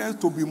your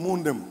parents to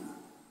bemoan them.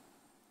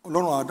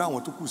 Ọlọ́run àdá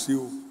àwọn tó kù sí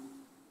o.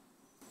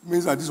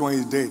 Means that this one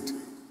is dead.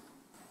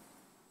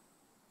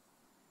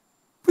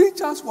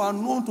 Preachers were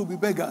known to be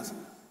beggars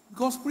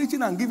because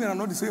preaching and giving are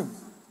not the same.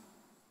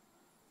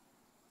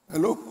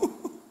 Hello?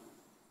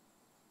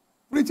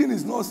 Preaching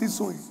is not seed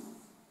sowing.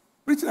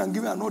 Preaching and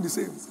giving are not the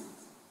same.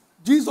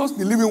 Jesus,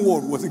 the living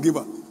word, was a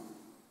giver.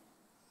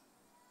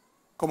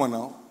 Come on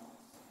now.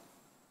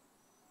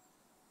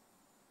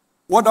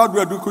 What do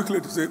I do quickly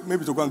to say,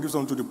 maybe to go and give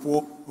something to the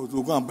poor or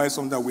to go and buy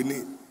something that we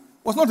need?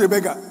 Was not a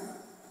beggar.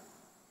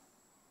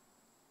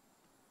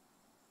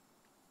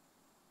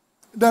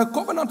 The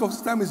covenant of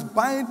system is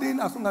binding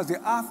as long as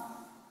the earth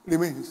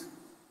remains.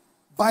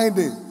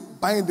 Binding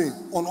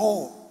on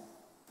all.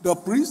 The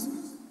priests,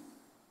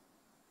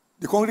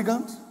 the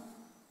congregants,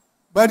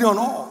 binding on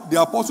all.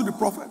 The apostle, the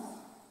prophet,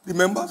 the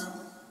members,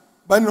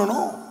 binding on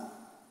all.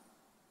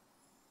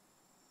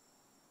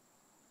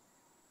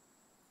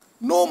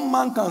 No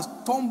man can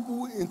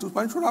stumble into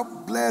spiritual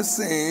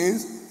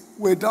blessings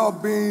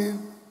without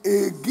being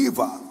a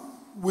giver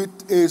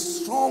with a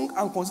strong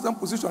and consistent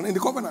position in the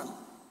covenant.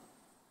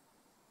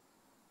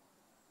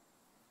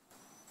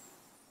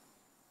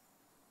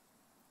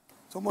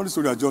 Somebody's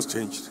story has just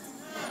changed.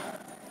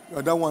 You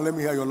are that one, let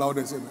me hear your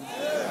loudest amen.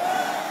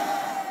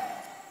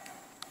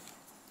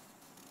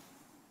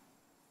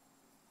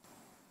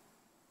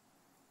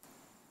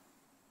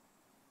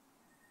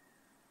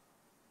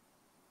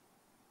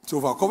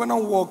 So for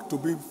covenant work to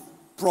be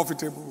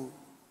profitable,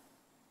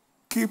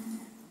 keep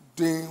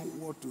doing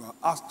what you are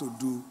asked to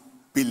do,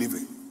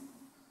 believing.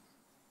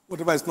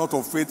 Whatever is not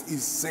of faith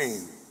is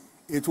sin.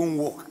 It won't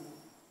work.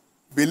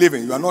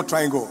 Believing. You are not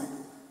trying God.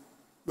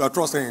 You are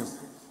trusting Him.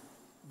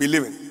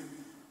 Believing.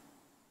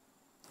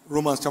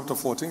 Romans chapter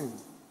 14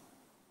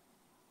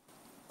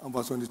 and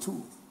verse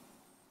 22.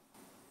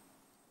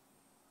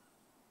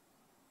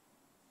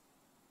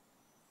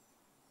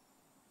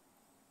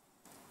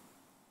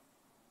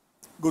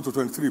 Go to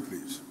 23,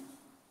 please.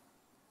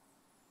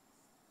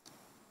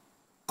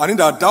 And he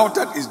that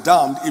doubted is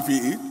damned if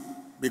he eat,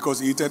 because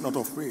he eateth not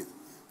of faith.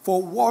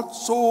 For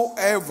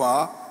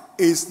whatsoever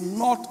is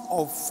not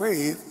of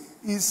faith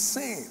is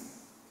sin.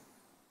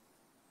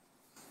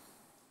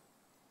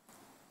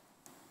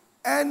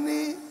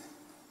 Any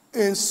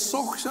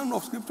instruction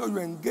of scripture you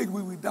engage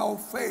with without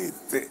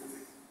faith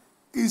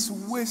is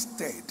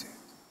wasted.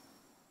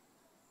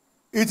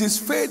 It is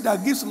faith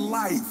that gives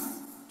life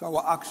to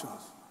our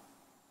actions.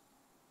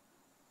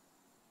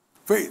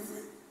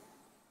 Faith.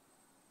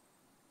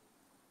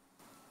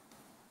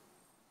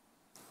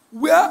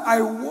 Where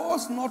I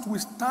was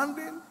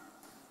notwithstanding,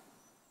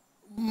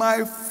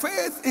 my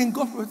faith in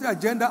God's prophetic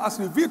agenda as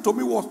revealed to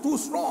me was too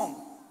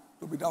strong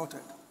to be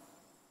doubted.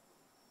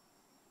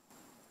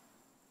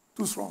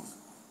 Too strong.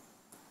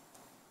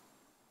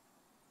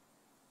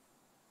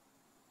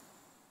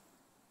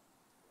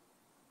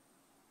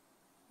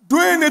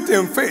 Doing it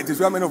in faith is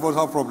where many of us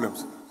have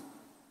problems.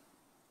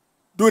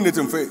 Doing it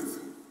in faith.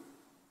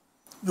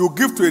 You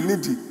give to a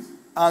needy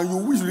and you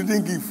wish you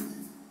didn't give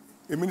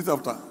a minute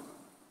after.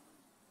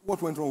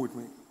 What went wrong with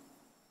me?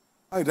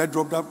 How did I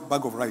drop that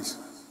bag of rice?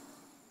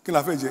 Can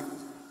I fetch it?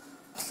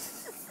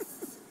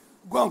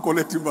 Go and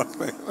collect it back.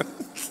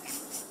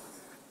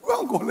 Go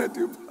and collect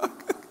it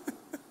back.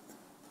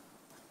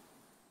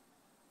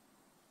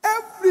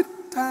 Every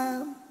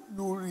time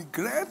you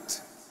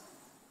regret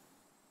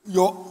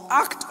your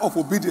act of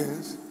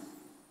obedience,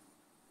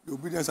 the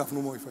obedience has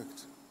no more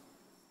effect.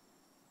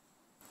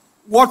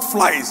 What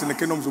flies in the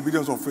kingdom is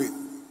obedience of faith.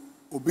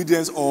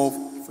 Obedience of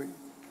faith.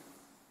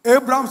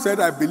 Abraham said,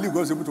 I believe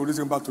God is able to raise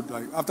him back to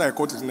life after I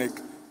cut his neck.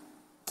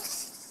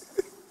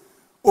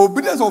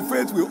 Obedience of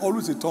faith will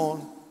always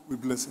return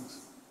with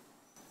blessings.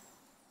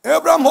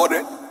 Abraham hold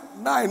it.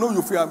 Now I know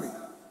you fear me.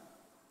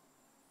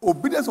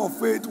 Obedience of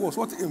faith was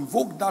what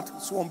invoked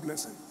that sworn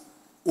blessing.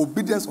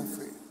 Obedience of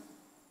faith.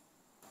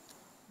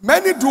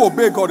 Many do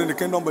obey God in the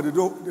kingdom, but they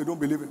don't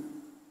believe him.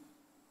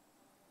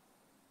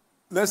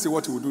 Let's see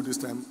what he will do this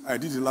time. I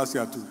did it last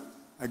year too.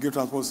 I gave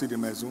transport seed in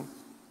my zone.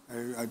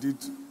 I did.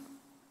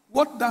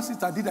 What does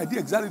it I did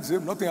exactly the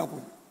same. Nothing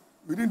happened.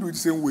 We didn't do it the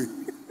same way.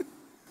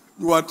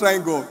 You are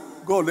trying God.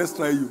 God, let's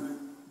try you.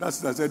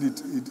 That's it. I said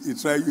it. He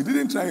tried. You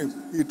didn't try him.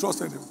 He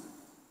trusted him.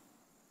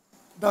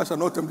 Thou shalt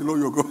not tempt the Lord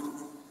your God.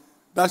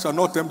 Thou shalt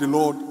not tempt the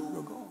Lord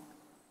your God.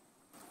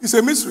 It's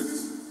a mystery.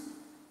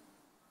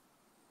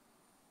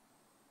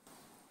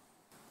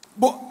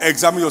 But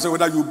examine yourself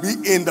whether you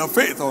be in the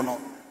faith or not.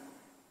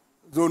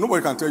 So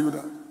nobody can tell you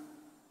that.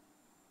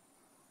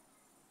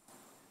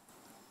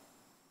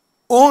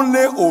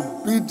 Only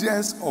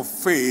obedience of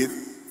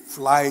faith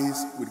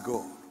flies with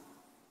God.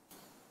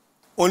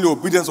 Only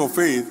obedience of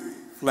faith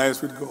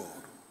flies with God.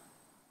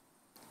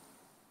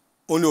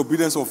 Only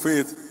obedience of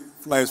faith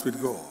flies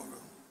with God.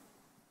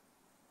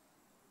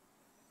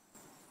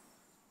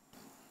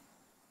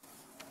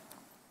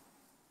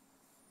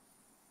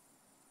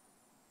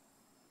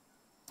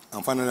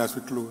 And finally, as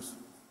we close,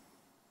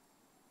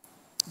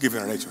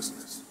 giving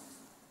righteousness.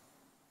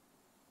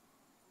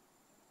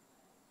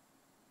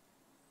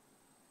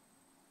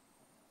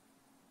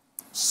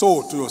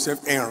 Sow to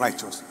yourself in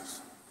righteousness.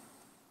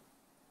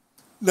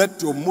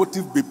 Let your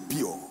motive be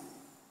pure.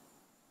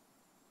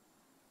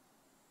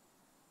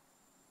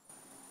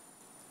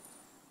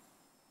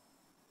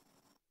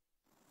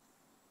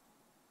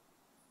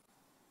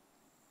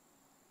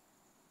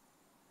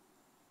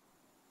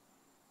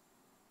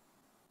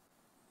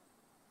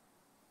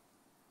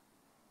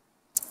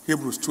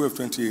 Hebrews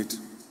 12:28.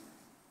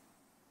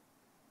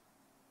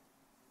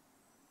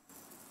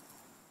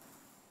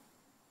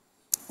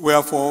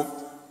 Wherefore,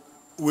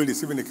 we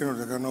receive in the kingdom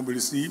that cannot be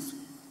received,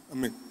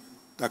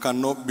 that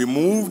cannot be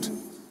moved.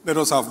 Let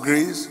us have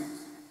grace,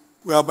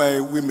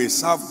 whereby we may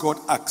serve God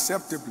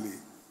acceptably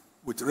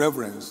with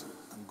reverence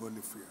and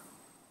godly fear.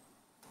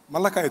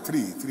 Malachi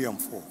 3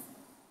 and 4.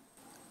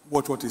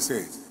 Watch what he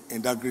says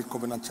in that great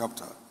covenant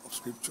chapter of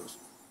scriptures.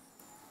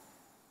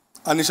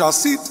 And he shall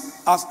sit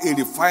as a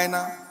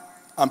refiner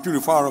and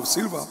purifier of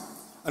silver,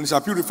 and he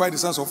shall purify the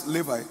sons of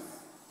Levi,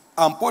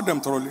 and pour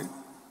them thoroughly,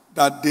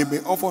 that they may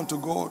offer unto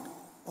God,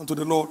 unto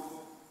the Lord,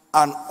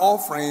 an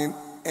offering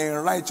in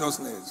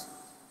righteousness.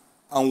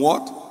 And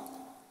what?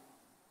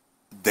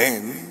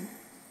 Then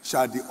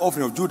shall the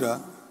offering of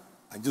Judah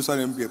and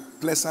Jerusalem be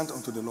pleasant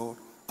unto the Lord,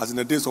 as in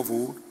the days of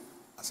old,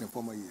 as in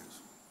former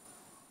years.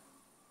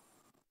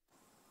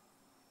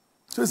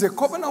 So it's a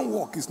covenant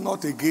walk, it's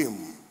not a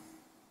game.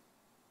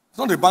 It's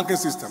not a banking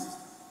system.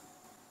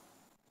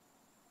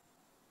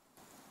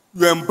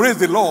 You embrace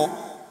the law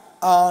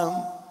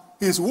and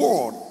his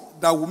word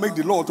that will make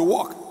the law to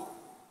work.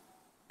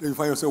 Then you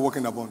find yourself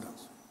walking in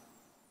abundance.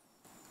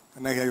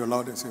 Can I hear you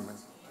loud and say amen?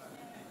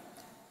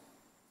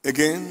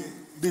 Again,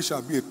 this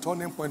shall be a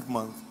turning point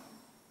month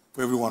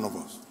for every one of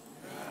us.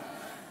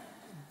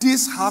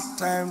 This hard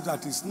time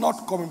that is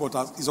not coming but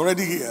is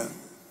already here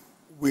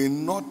will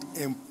not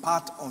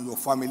impart on your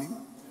family,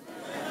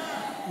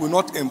 will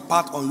not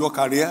impart on your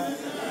career,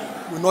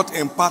 will not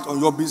impart on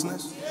your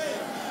business.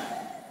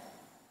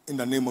 In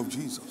the name of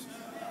Jesus.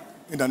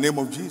 In the name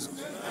of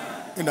Jesus.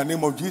 In the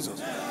name of Jesus.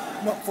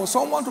 Now, for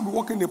someone to be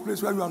working in a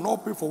place where you are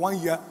not paid for 1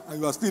 year and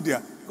you are still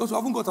there because you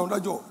haven't got another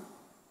job.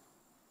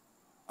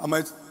 Am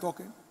I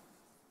talking?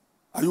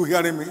 Are you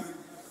hearing me?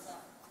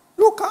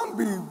 You can't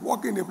be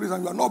working in a place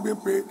and you are not being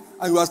paid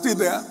and you are still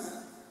there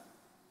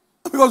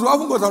because you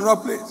haven't got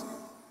another place.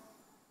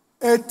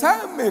 A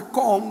time may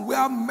come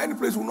where many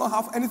places will not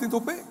have anything to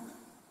pay.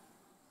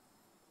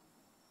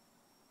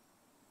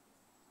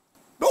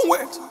 Don't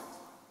wait.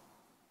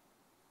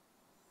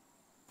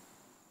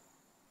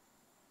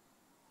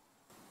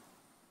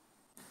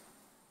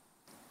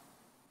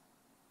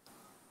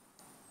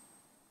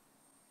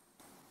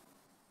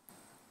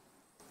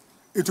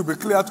 It will be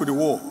clear to the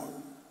world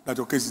that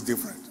your case is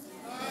different.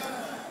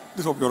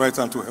 Lift up your right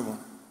hand to heaven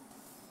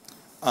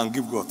and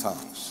give God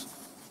thanks.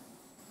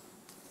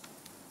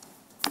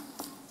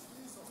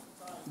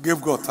 Give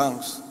God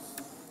thanks.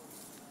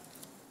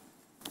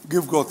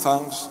 Give God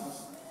thanks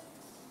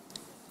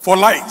for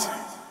light.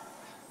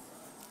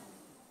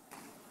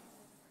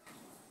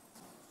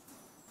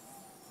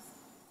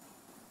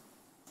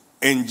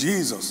 In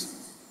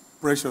Jesus'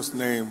 precious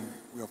name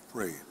we have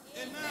prayed.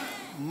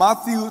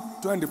 Matthew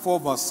 24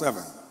 verse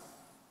 7,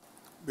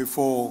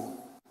 before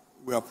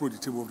we approach the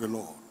table of the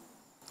Lord.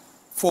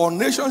 For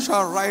nation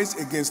shall rise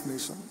against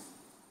nation,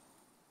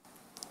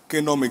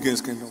 kingdom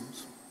against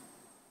kingdoms.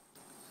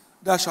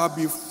 There shall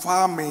be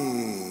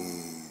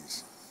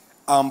famines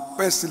and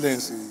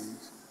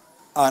pestilences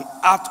and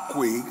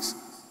earthquakes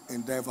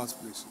in diverse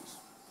places.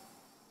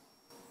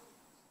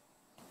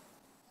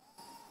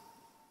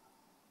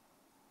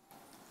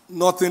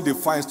 Nothing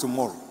defines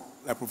tomorrow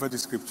like prophetic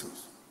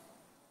scriptures.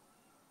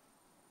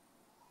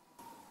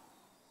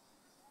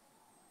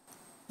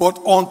 But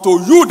unto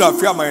you that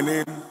fear my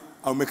name,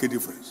 I'll make a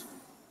difference.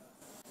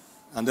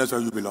 And that's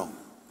where you belong.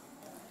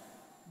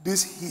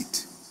 This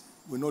heat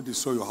will not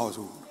destroy your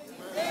household.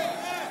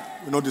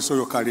 Will not destroy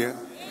your career.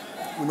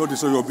 Will not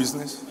destroy your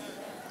business.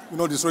 Will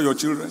not destroy your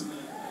children.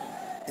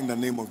 In the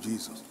name of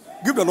Jesus.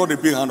 Give the Lord a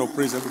big hand of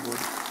praise, everybody.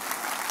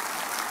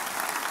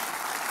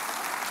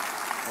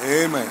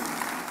 Amen.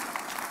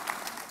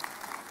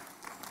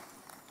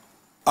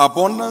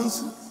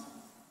 Abundance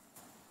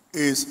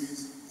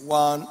is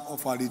one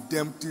of our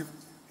redemptive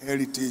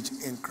heritage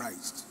in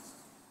Christ.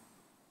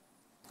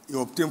 He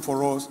obtained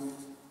for us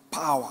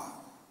power,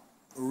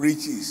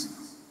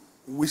 riches,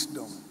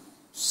 wisdom,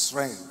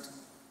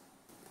 strength,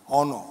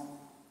 honor,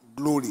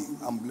 glory,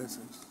 and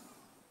blessings.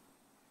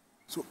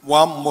 So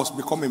one must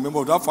become a member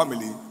of that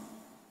family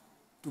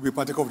to be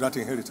partaker of that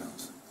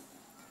inheritance.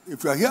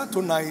 If you are here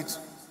tonight,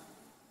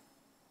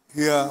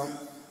 here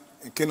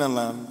in Canaan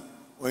land,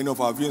 or any of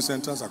our viewing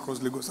centers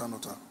across Lagos and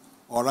Ota,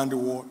 or around the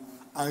world,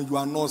 and you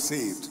are not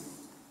saved,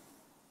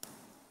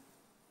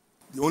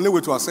 the only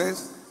way to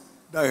access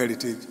that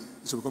heritage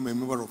is to become a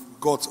member of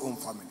God's own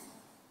family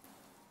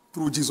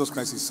through Jesus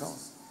Christ his Son.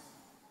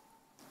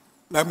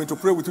 Like me to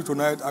pray with you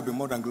tonight, I'll be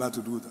more than glad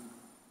to do that.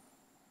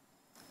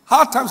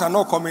 Hard times are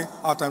not coming,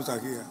 hard times are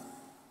here.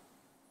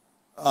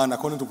 And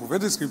according to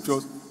prophetic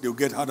scriptures, they will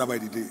get harder by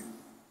the day.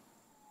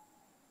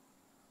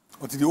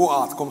 Until the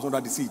whole earth comes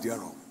under the sea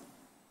thereof.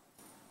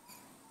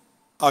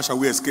 How shall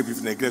we escape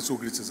if neglect so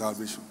great is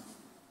salvation?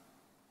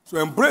 So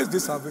embrace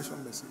this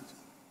salvation message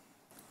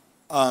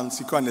and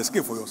secure an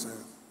escape for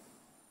yourself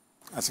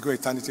and secure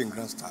eternity in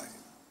grand style.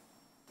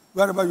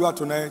 Wherever you are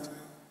tonight,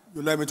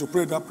 you like me to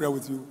pray that prayer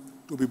with you,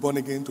 to be born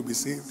again, to be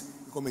saved,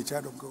 become a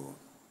child of God,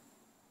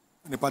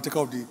 and a partaker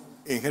of the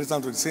inheritance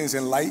of the saints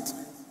in light.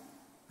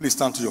 Please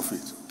stand to your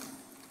feet.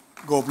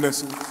 God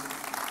bless you.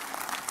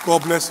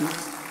 God bless you.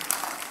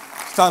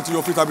 Stand to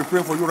your feet. I'll be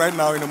praying for you right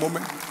now in a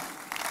moment.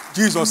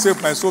 Jesus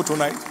saved my soul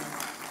tonight.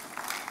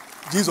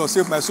 Jesus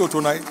saved my soul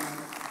tonight.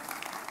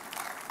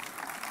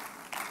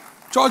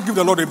 Church, give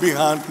the Lord a big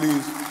hand,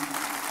 please.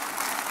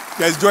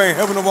 There's joy in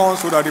heaven over one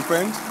soul that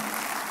repent.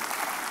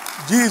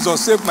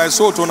 Jesus saved my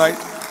soul tonight.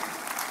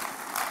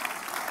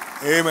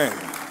 Amen.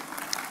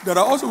 There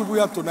are also people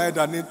here tonight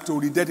that need to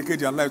rededicate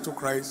their life to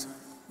Christ.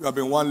 You have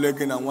been one leg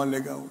in and one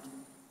leg out.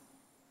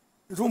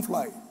 It won't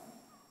fly.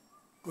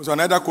 Because I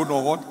neither could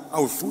nor what, I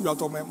will fool you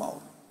out of my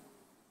mouth.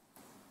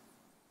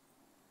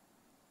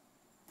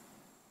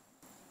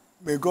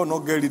 May God not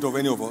get rid of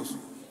any of us.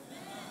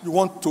 You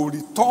want to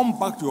return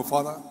back to your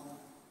Father,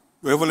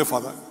 your Heavenly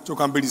Father, so you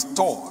can be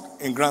restored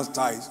in grand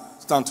style.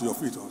 Stand to your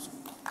feet also.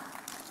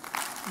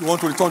 You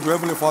want to return to your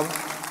Heavenly Father?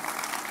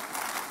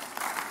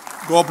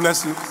 God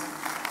bless you.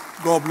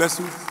 God bless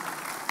you.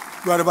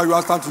 Wherever you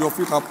are, stand to your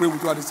feet. I'll pray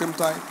with you at the same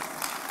time.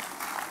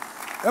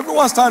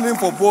 Everyone standing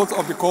for both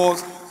of the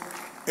calls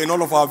in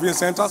all of our viewing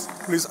centers,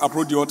 please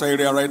approach the altar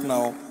area right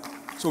now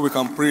so we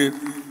can pray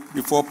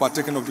before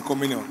partaking of the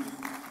communion.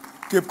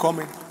 Keep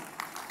coming.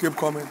 Keep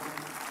coming.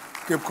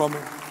 Keep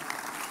coming.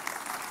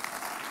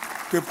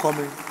 Keep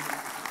coming.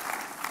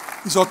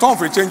 It's your turn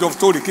for a change of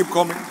story. Keep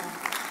coming.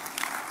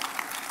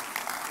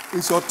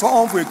 It's your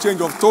turn for a change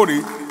of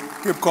story.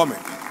 Keep coming.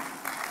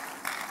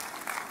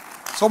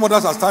 Some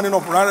others are standing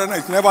up right now.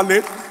 It's never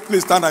late.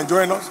 Please stand and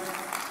join us.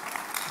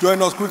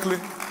 Join us quickly.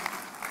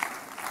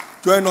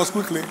 Join us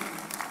quickly.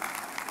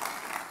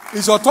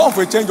 It's your turn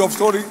for a change of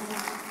story.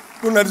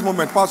 Don't let this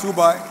moment pass you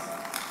by.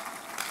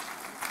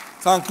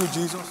 Thank you,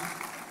 Jesus.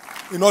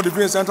 In all the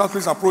viewing centers,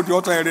 please approach the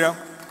altar area.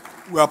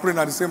 We are praying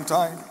at the same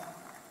time.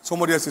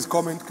 Somebody else is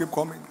coming. Keep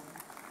coming.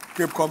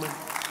 Keep coming.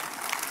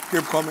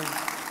 Keep coming.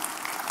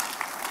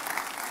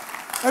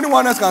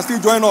 Anyone else can still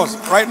join us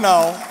right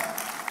now.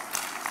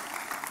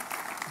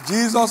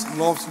 Jesus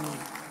loves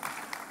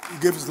you.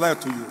 He gave his life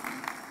to you.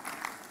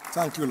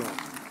 Thank you, Lord.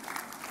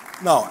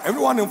 Now,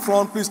 everyone in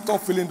front, please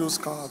stop filling those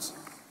cards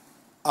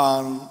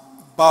and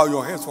bow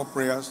your heads for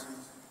prayers.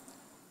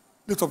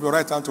 Lift up your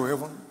right hand to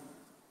heaven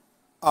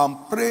and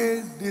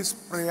pray this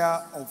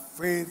prayer of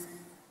faith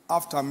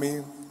after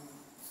me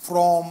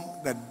from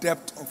the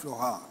depth of your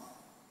heart.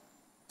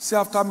 Say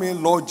after me,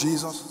 Lord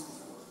Jesus,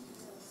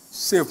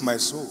 save my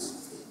soul.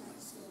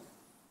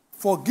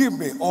 Forgive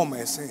me all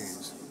my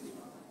sins.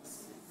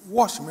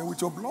 Wash me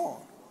with your blood.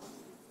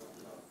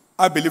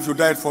 I believe you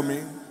died for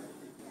me.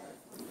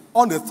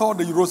 On the third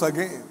day you rose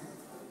again,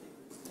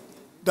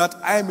 that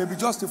I may be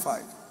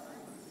justified.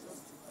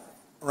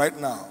 Right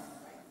now,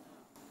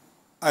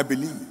 I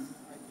believe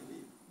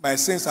my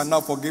sins are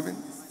now forgiven.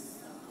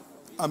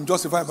 I'm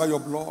justified by your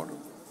blood.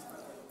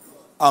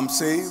 I'm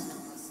saved.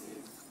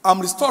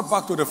 I'm restored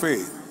back to the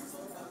faith.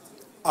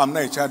 I'm now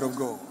a child of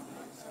God.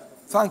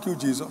 Thank you,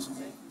 Jesus,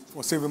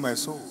 for saving my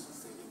soul.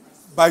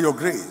 By your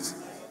grace,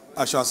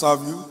 I shall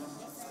serve you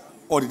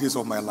all the days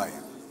of my life.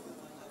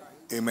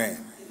 Amen.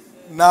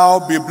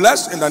 Now be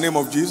blessed in the name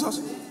of Jesus.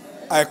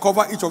 I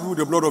cover each of you with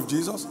the blood of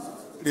Jesus.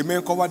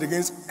 Remain covered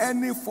against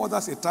any further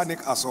satanic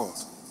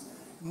assault.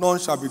 None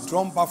shall be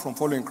drawn back from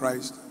following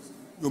Christ.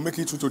 You make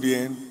it through to the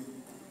end.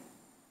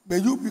 May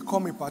you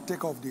become a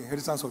partaker of the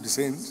inheritance of the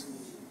saints,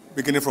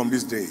 beginning from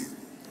this day.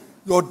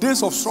 Your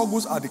days of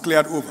struggles are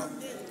declared over.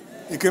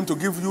 He came to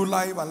give you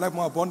life and life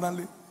more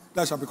abundantly.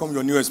 That shall become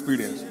your new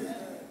experience.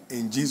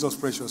 In Jesus'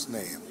 precious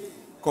name.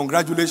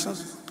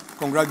 Congratulations.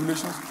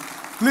 Congratulations.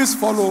 Please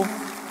follow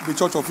the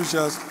church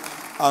officials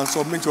and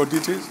submit your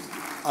details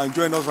and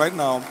join us right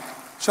now.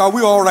 Shall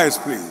we all rise,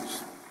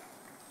 please?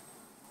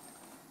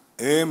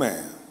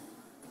 Amen.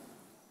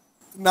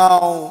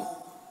 Now,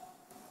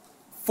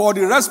 for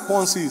the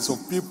responses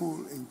of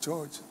people in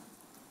church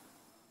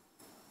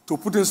to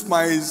putting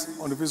smiles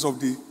on the face of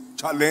the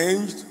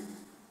challenged,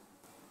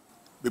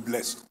 be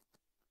blessed.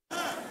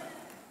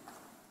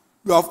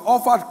 You have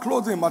offered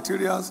clothing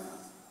materials.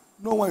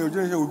 No one in your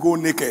generation will go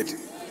naked.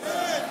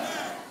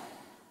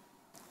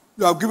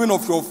 You have given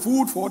of your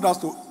food for others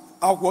to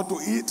have what to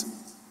eat.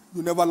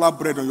 You never lack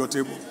bread on your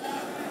table.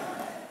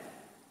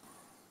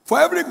 For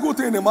every good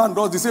thing a man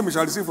does, the same he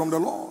shall receive from the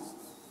Lord.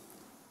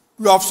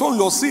 You have sown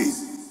your seed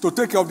to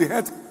take care of the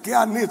health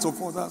care needs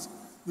of others.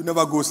 You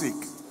never go sick.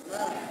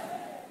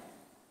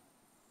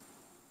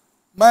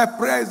 My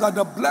prayer is that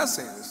the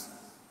blessings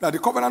that the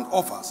covenant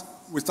offers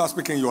will start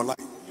speaking in your life.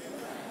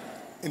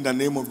 In the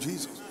name of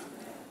Jesus.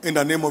 In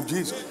the name of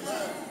Jesus.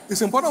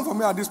 It's important for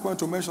me at this point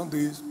to mention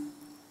this.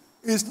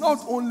 It's not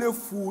only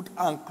food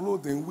and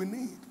clothing we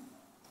need.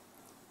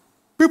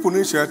 People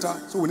need shelter,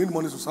 so we need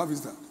money to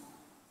service that.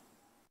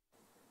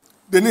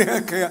 They need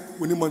health care,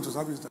 we need money to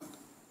service that.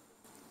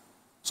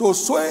 So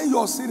sowing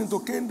your seed into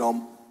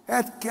kingdom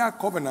health care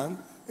covenant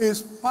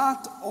is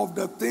part of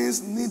the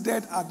things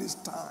needed at this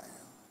time.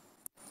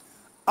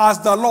 As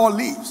the Lord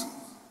lives,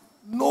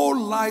 no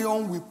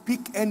lion will pick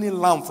any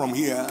lamb from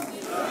here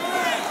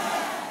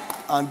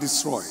and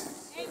destroy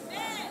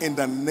it. In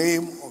the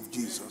name of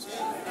Jesus.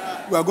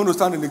 We are going to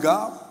stand in the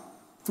gap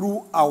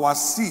through our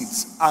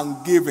seeds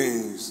and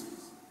givings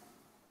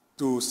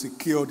to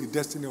secure the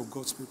destiny of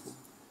God's people.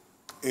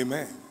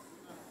 Amen.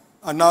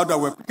 And now that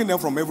we're picking them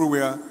from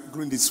everywhere,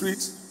 including the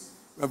streets,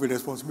 we have a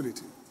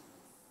responsibility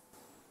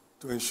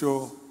to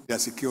ensure they are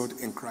secured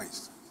in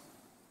Christ.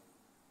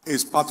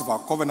 It's part of our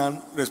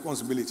covenant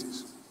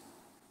responsibilities.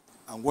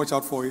 And watch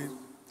out for it.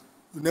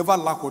 You never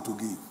lack what to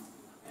give.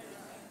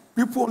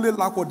 People only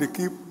lack what they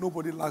keep.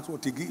 Nobody lacks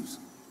what he gives.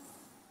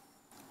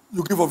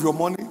 You give of your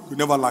money, you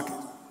never lack it.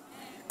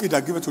 He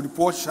that giveth to the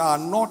poor shall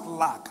not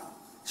lack.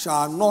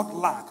 Shall not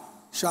lack.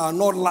 Shall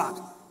not lack.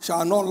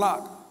 Shall not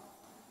lack.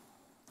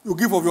 You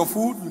give of your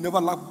food, you never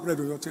lack bread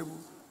on your table.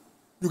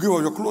 You give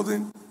of your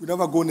clothing, you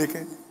never go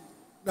naked.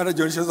 Neither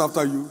generations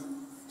after you.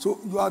 So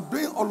you are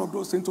doing all of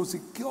those things to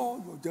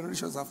secure your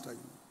generations after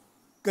you.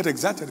 Get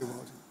excited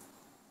about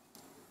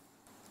it.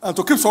 And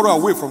to keep sorrow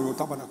away from your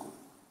tabernacle.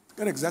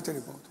 Get excited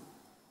about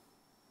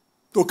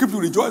it. To keep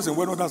you rejoicing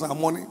when others are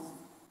mourning.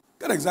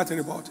 Get excited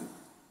about it.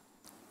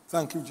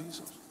 Thank you,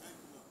 Jesus.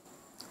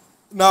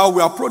 Now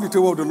we approach the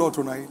table of the Lord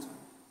tonight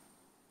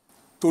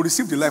to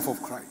receive the life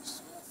of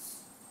Christ.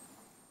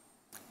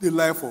 The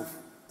life of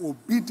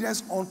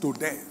obedience unto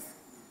death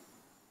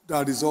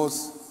that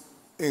results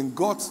in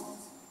God's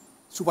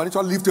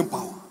supernatural lifting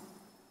power.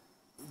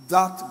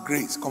 That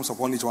grace comes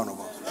upon each one of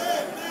us.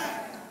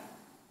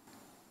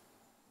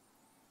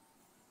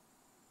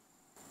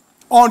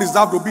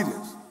 Undeserved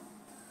obedience.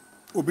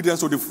 Obedience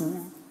to the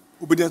full.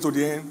 Obedience to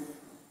the end.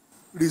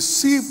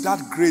 Receive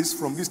that grace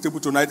from this table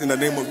tonight in the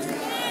name of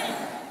Jesus.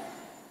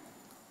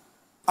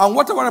 And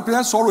whatever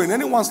represents sorrow in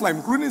anyone's life,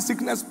 including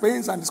sickness,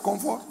 pains, and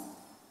discomfort,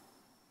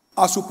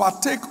 as you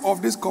partake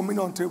of this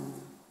communion table,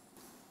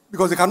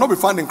 because they cannot be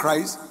found in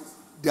Christ,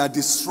 they are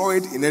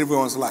destroyed in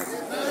everyone's life.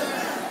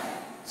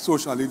 So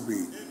shall it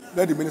be.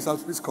 Let the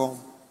ministers please come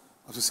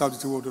as we serve the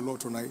table of the Lord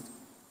tonight.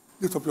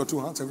 Lift up your two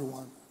hands,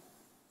 everyone.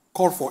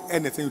 Call for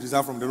anything you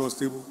desire from the Lord's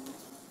table.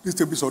 This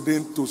table is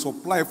ordained to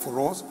supply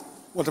for us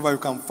whatever you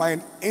can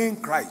find in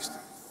Christ.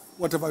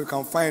 Whatever you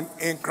can find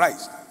in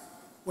Christ.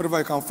 Whatever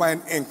you can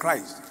find in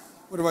Christ.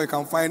 Whatever you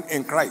can find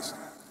in Christ.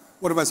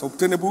 Whatever is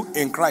obtainable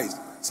in Christ.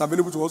 It's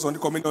available to us on the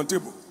communion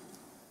table.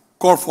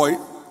 Call for it.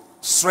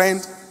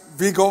 Strength,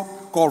 vigor,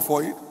 call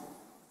for it.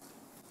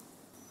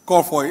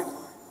 Call for it.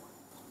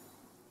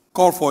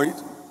 Call for it.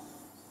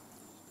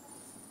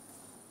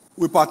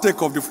 We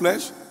partake of the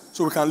flesh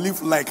so we can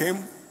live like him.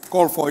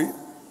 Call for it.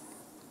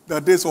 The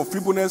days of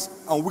feebleness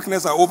and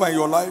weakness are over in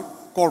your life.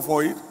 Call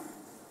for it.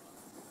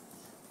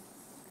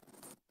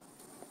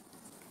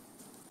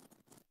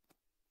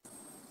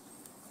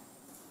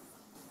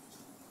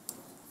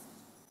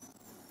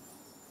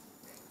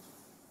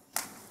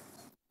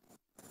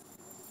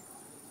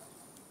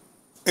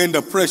 In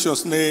the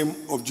precious name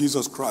of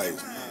Jesus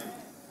Christ.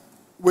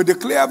 We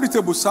declare every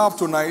table served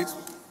tonight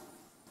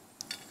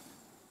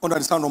under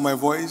the sound of my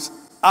voice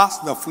as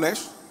the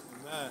flesh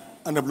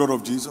and the blood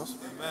of Jesus.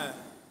 Amen.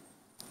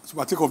 So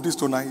partake of this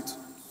tonight.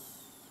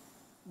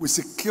 We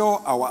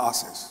secure our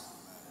access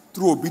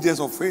through obedience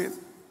of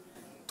faith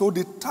to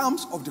the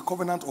terms of the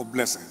covenant of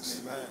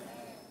blessings. Amen.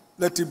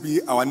 Let it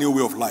be our new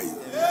way of life.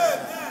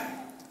 Amen.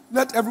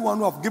 Let everyone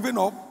who have given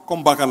up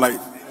come back alive.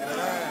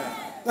 Amen.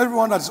 Let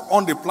everyone that is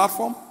on the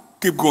platform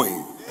keep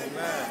going.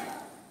 Amen.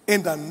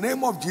 In the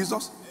name of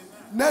Jesus,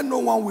 let no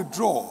one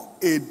withdraw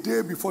a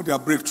day before their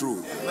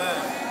breakthrough.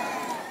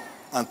 Amen.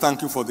 And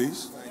thank you for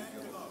this.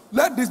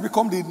 Let this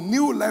become the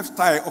new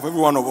lifestyle of every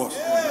one of us.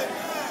 Amen.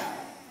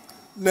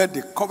 Let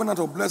the covenant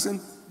of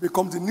blessing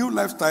become the new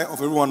lifestyle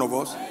of every one of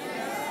us.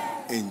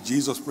 Amen. In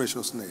Jesus'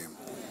 precious name.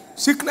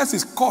 Sickness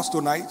is cursed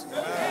tonight.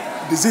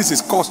 Amen. Disease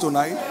is cursed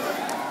tonight.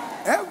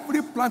 Amen.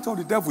 Every plant of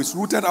the devil is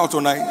rooted out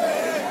tonight.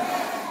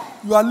 Amen.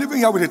 You are living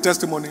here with a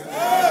testimony.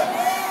 Amen.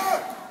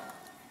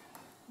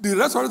 The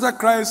resurrected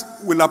Christ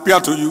will appear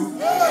to you.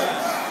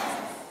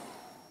 Amen.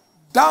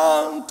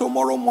 Down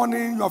tomorrow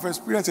morning, you have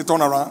experienced a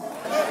turnaround.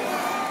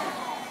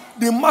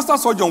 The master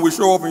surgeon will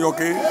show up in your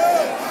case.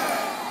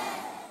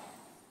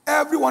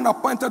 Everyone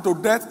appointed to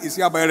death is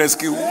hereby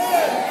rescued.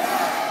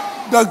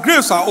 The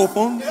graves are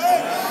open.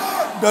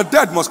 The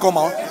dead must come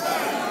out.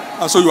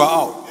 And so you are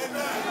out.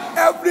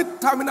 Every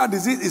terminal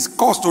disease is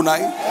cursed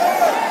tonight.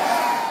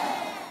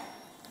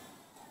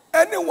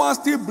 Anyone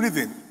still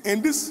breathing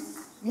in this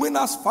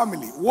winner's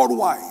family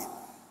worldwide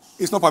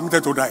is not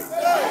permitted to die.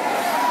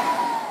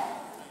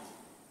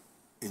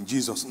 In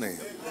Jesus' name.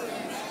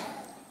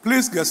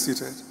 Please get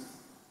seated.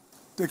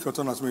 Take your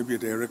turn as may be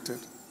directed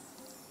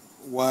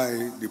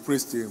while the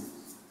praise team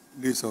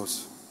leads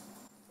us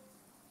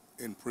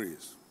in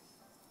praise.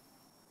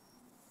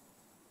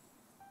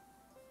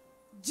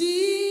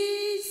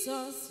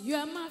 Jesus, you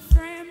are my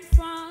firm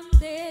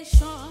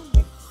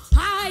foundation.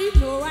 I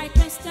know I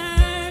can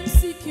stand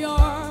secure.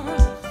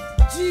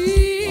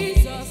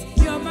 Jesus,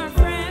 you are my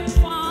firm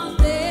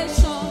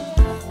foundation.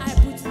 I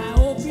put my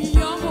hope in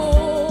your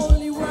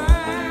holy word.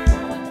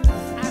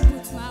 I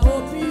put my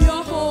hope in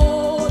your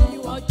holy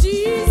word.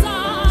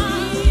 Jesus,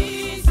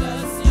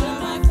 you are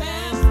my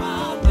firm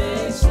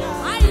foundation.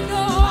 I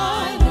know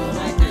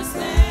I can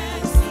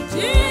stand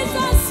secure.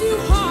 Jesus, you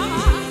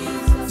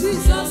are.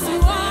 Jesus, you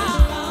are.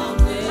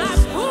 I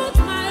put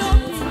my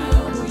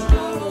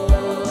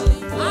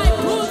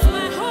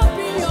hope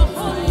in your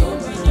holy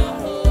word.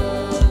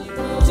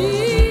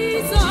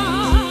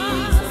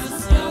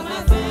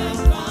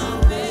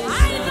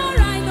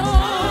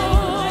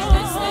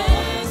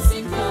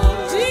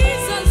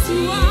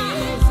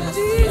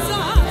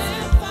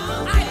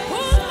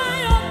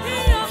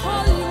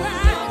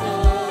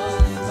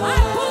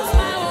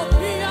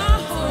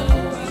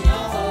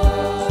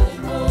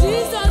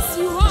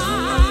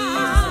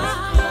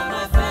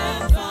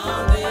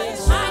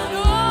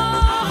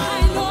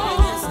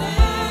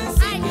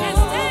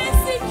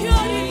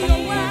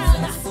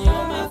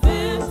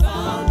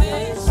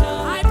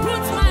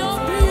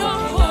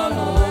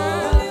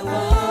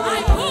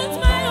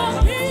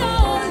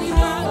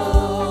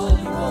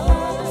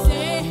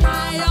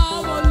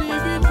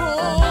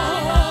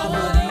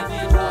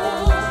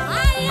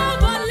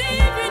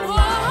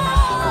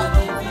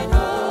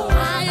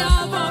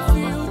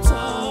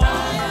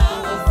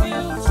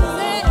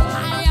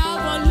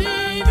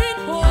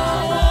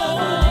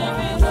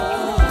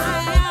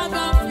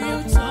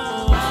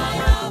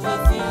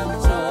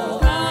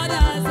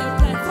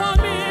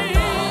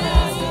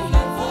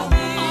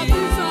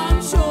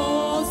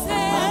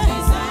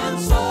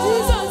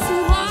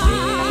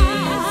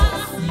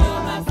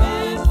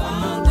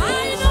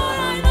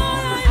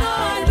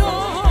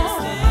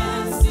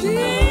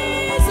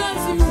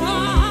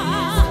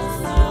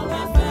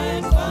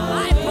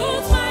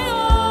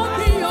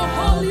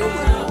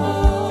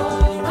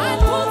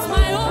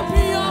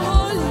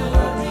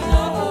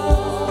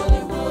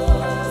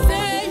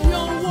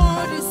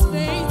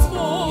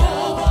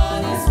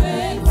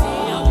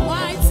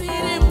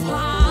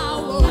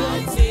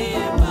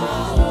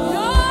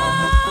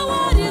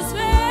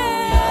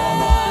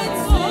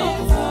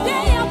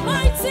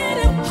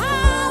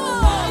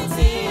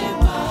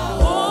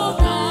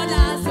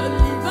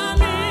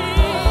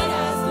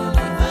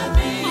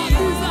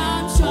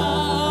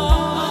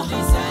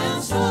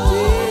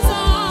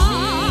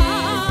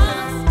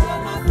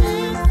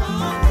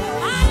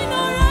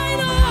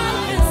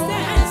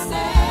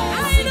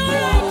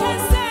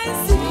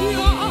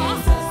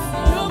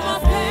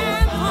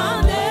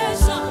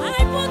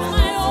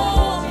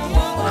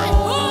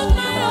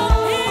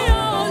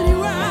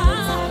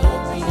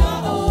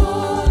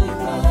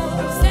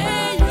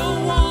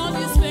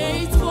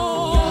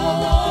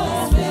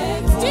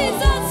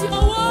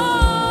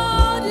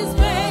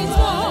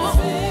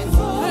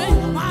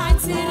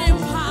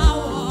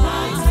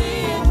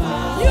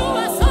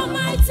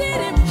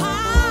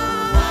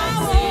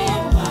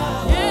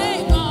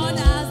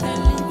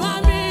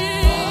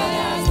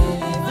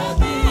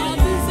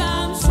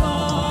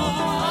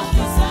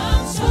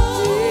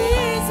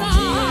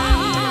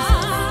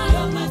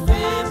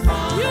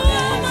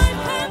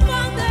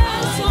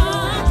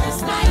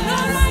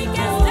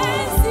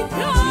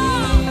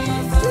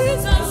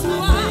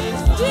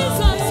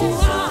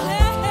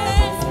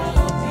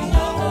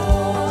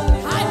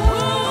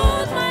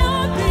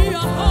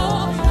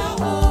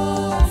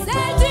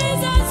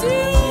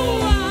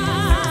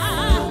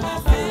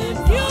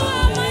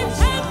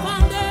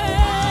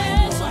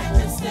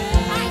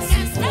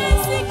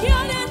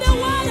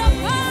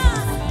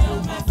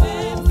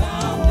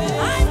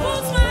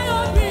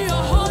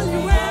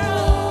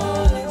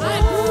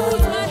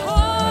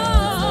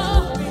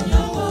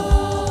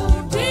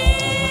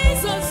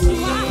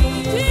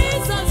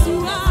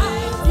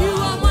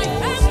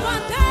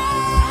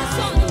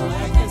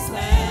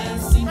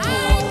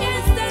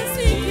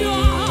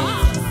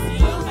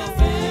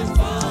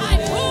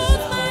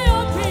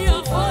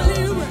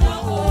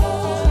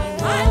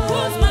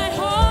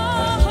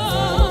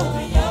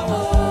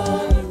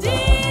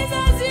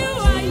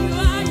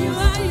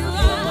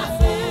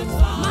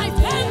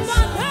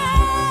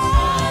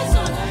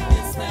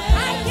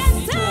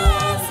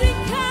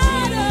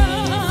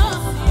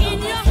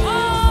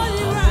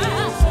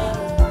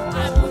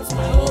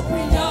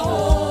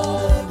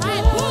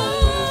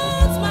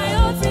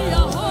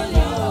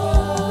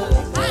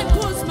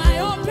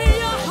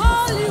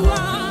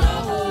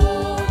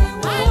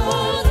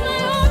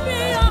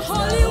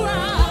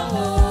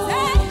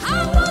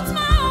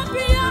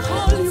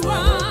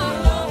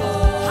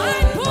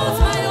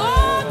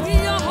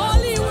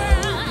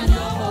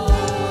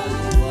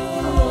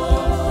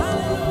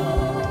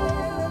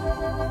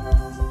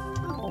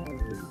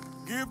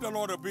 the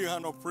Lord a big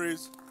hand of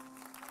praise.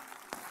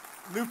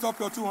 Lift up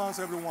your two hands,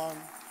 everyone,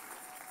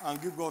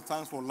 and give God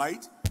thanks for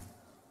light.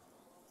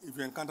 If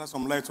you encounter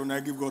some light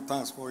tonight, give God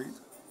thanks for it.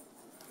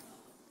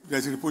 If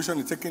there's a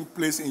reposition taking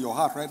place in your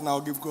heart right now,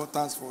 give God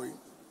thanks for it.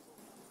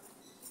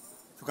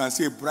 If you can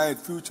see a bright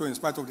future in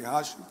spite of the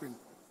hardship and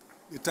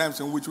the times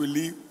in which we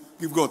live,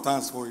 give God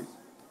thanks for it.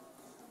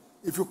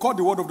 If you caught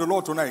the word of the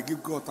Lord tonight,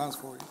 give God thanks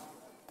for it.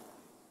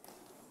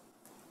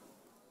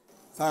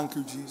 Thank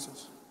you,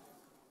 Jesus.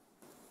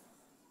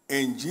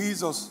 In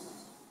Jesus'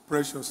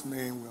 precious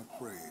name we are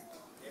praying.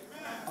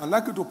 I'd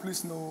like you to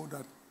please know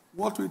that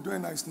what we're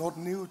doing now is not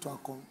new to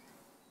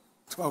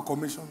our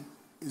commission.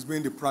 It's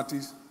been the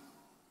practice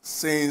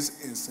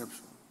since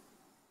inception.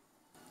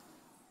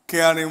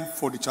 Caring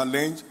for the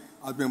challenge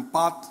has been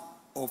part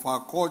of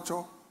our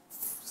culture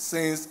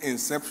since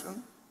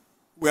inception,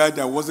 where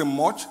there wasn't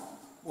much,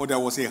 but there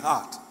was a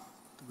heart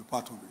to be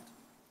part of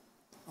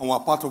it. And we're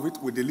part of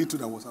it with the little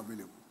that was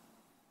available.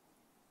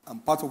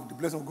 And part of the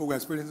blessing of God we're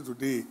experiencing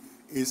today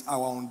is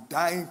our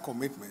undying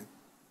commitment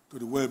to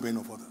the well-being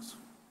of others.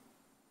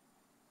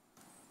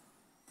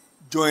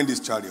 Join this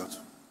chariot.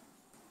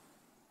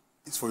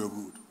 It's for your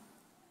good.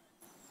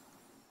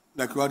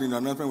 Like you had in the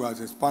announcement, we have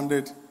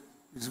expanded the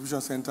distribution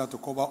center to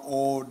cover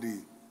all the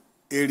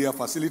area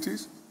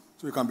facilities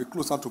so you can be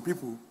closer to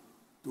people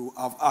to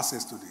have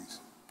access to this.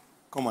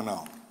 Come on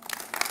now.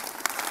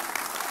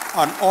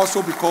 And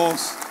also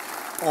because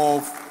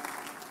of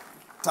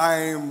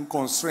time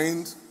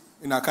constraints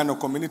in our kind of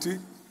community,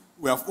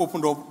 we have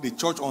opened up the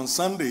church on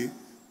Sunday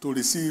to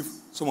receive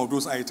some of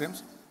those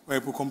items where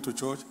people come to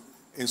church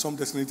in some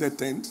designated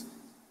tents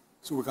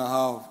so we can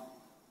have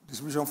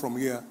distribution from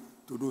here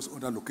to those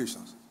other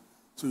locations.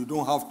 So you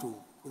don't have to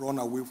run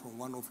away from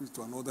one office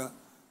to another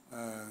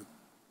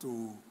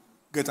to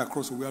get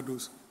across to where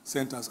those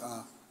centers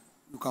are.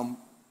 You can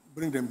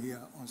bring them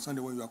here on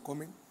Sunday when you are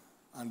coming,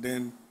 and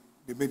then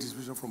they make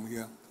distribution from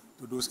here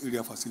to those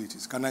area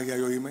facilities. Can I hear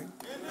your amen?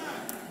 Amen.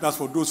 That's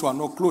for those who are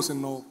not close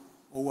enough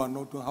or who are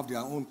not, don't have their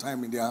own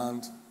time in their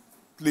hands.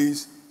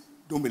 Please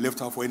don't be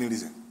left out for any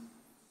reason.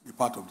 Be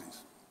part of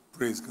this.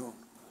 Praise God.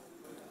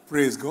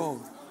 Praise God.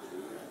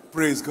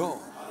 Praise God.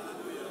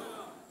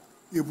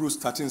 Hebrews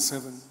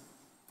 13:7.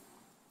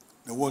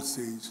 The word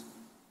says,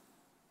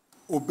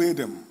 obey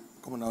them.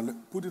 Come on now,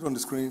 put it on the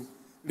screen.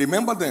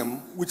 Remember them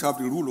which have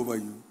the rule over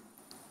you,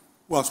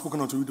 who have spoken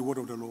unto you the word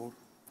of the Lord,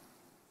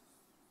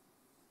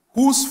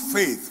 whose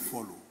faith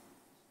follow,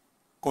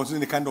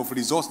 considering the kind of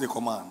results they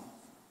command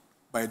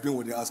by doing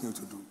what they're asking you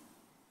to do.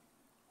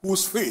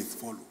 Whose faith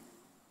follow.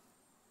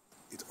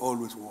 It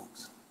always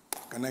works.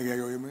 Can I hear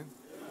your amen?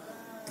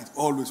 It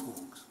always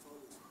works.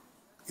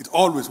 It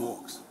always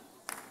works.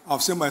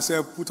 I've seen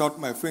myself put out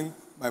my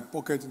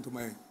pocket into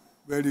my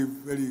very,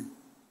 very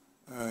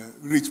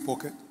rich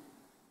pocket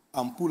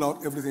and pull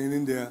out everything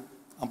in there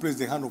and place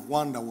the hand of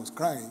one that was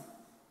crying,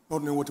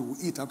 not knowing what he would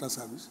eat after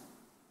service.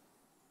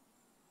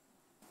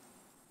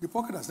 The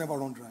pocket has never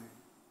run dry.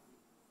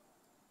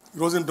 It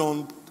wasn't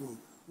done to,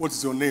 what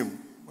is your name?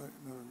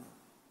 No.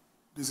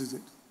 This is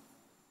it.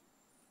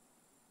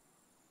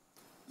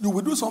 You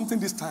will do something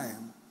this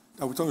time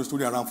that will turn your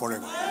story around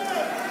forever.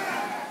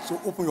 So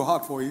open your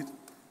heart for it.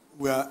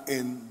 We are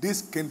in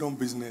this kingdom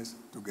business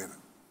together.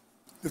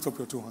 Lift up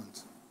your two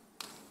hands.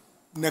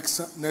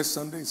 Next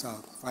Sunday is our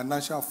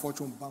financial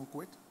fortune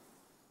banquet.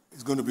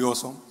 It's going to be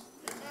awesome.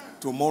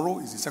 Tomorrow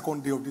is the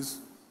second day of this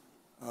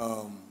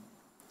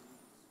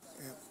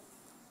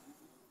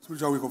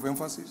spiritual week of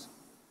emphasis.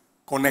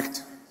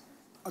 Connect.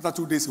 After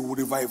 2 days, it will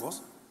revive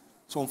us.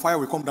 Some fire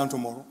will come down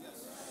tomorrow.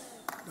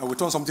 That will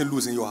turn something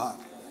loose in your heart.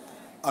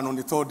 And on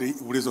the third day,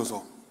 it will raise us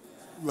up.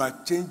 You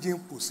are changing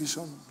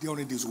position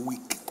during this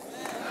week.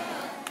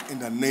 In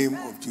the name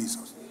of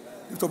Jesus.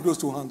 Lift up those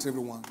two hands,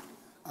 everyone,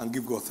 and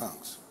give God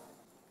thanks.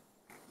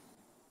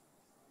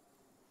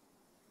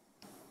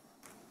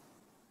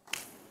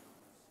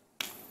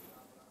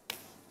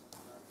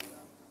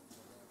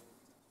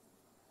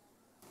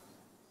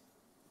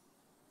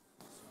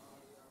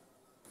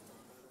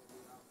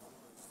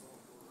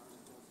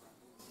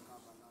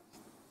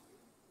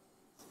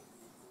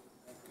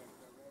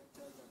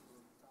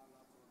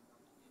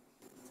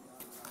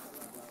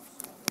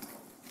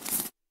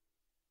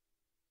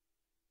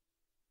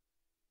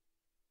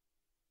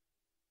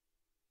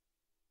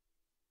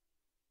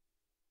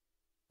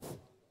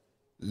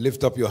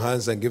 Lift up your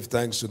hands and give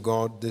thanks to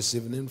God this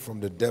evening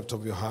from the depth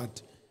of your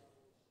heart.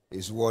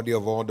 He's worthy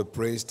of all the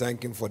praise.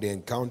 Thank Him for the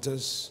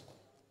encounters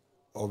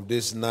of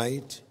this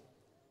night.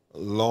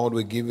 Lord,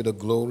 we give you the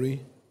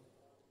glory.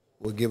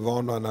 We give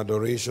honor and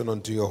adoration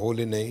unto your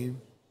holy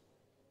name.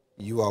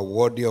 You are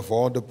worthy of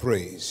all the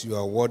praise. You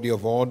are worthy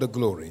of all the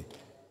glory.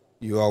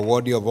 You are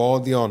worthy of all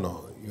the honor.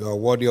 You are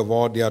worthy of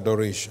all the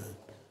adoration.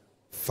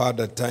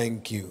 Father,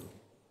 thank you.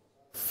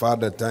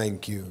 Father,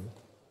 thank you.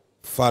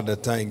 Father,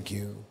 thank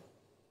you.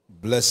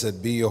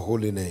 Blessed be your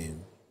holy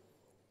name.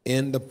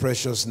 In the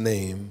precious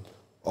name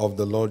of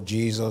the Lord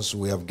Jesus,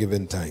 we have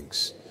given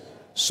thanks.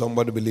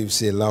 Somebody believe,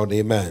 say loud,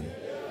 amen.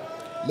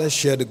 Let's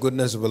share the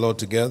goodness of the Lord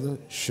together.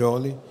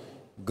 Surely,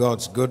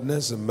 God's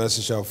goodness and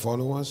mercy shall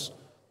follow us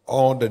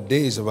all the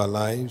days of our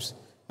lives,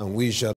 and we shall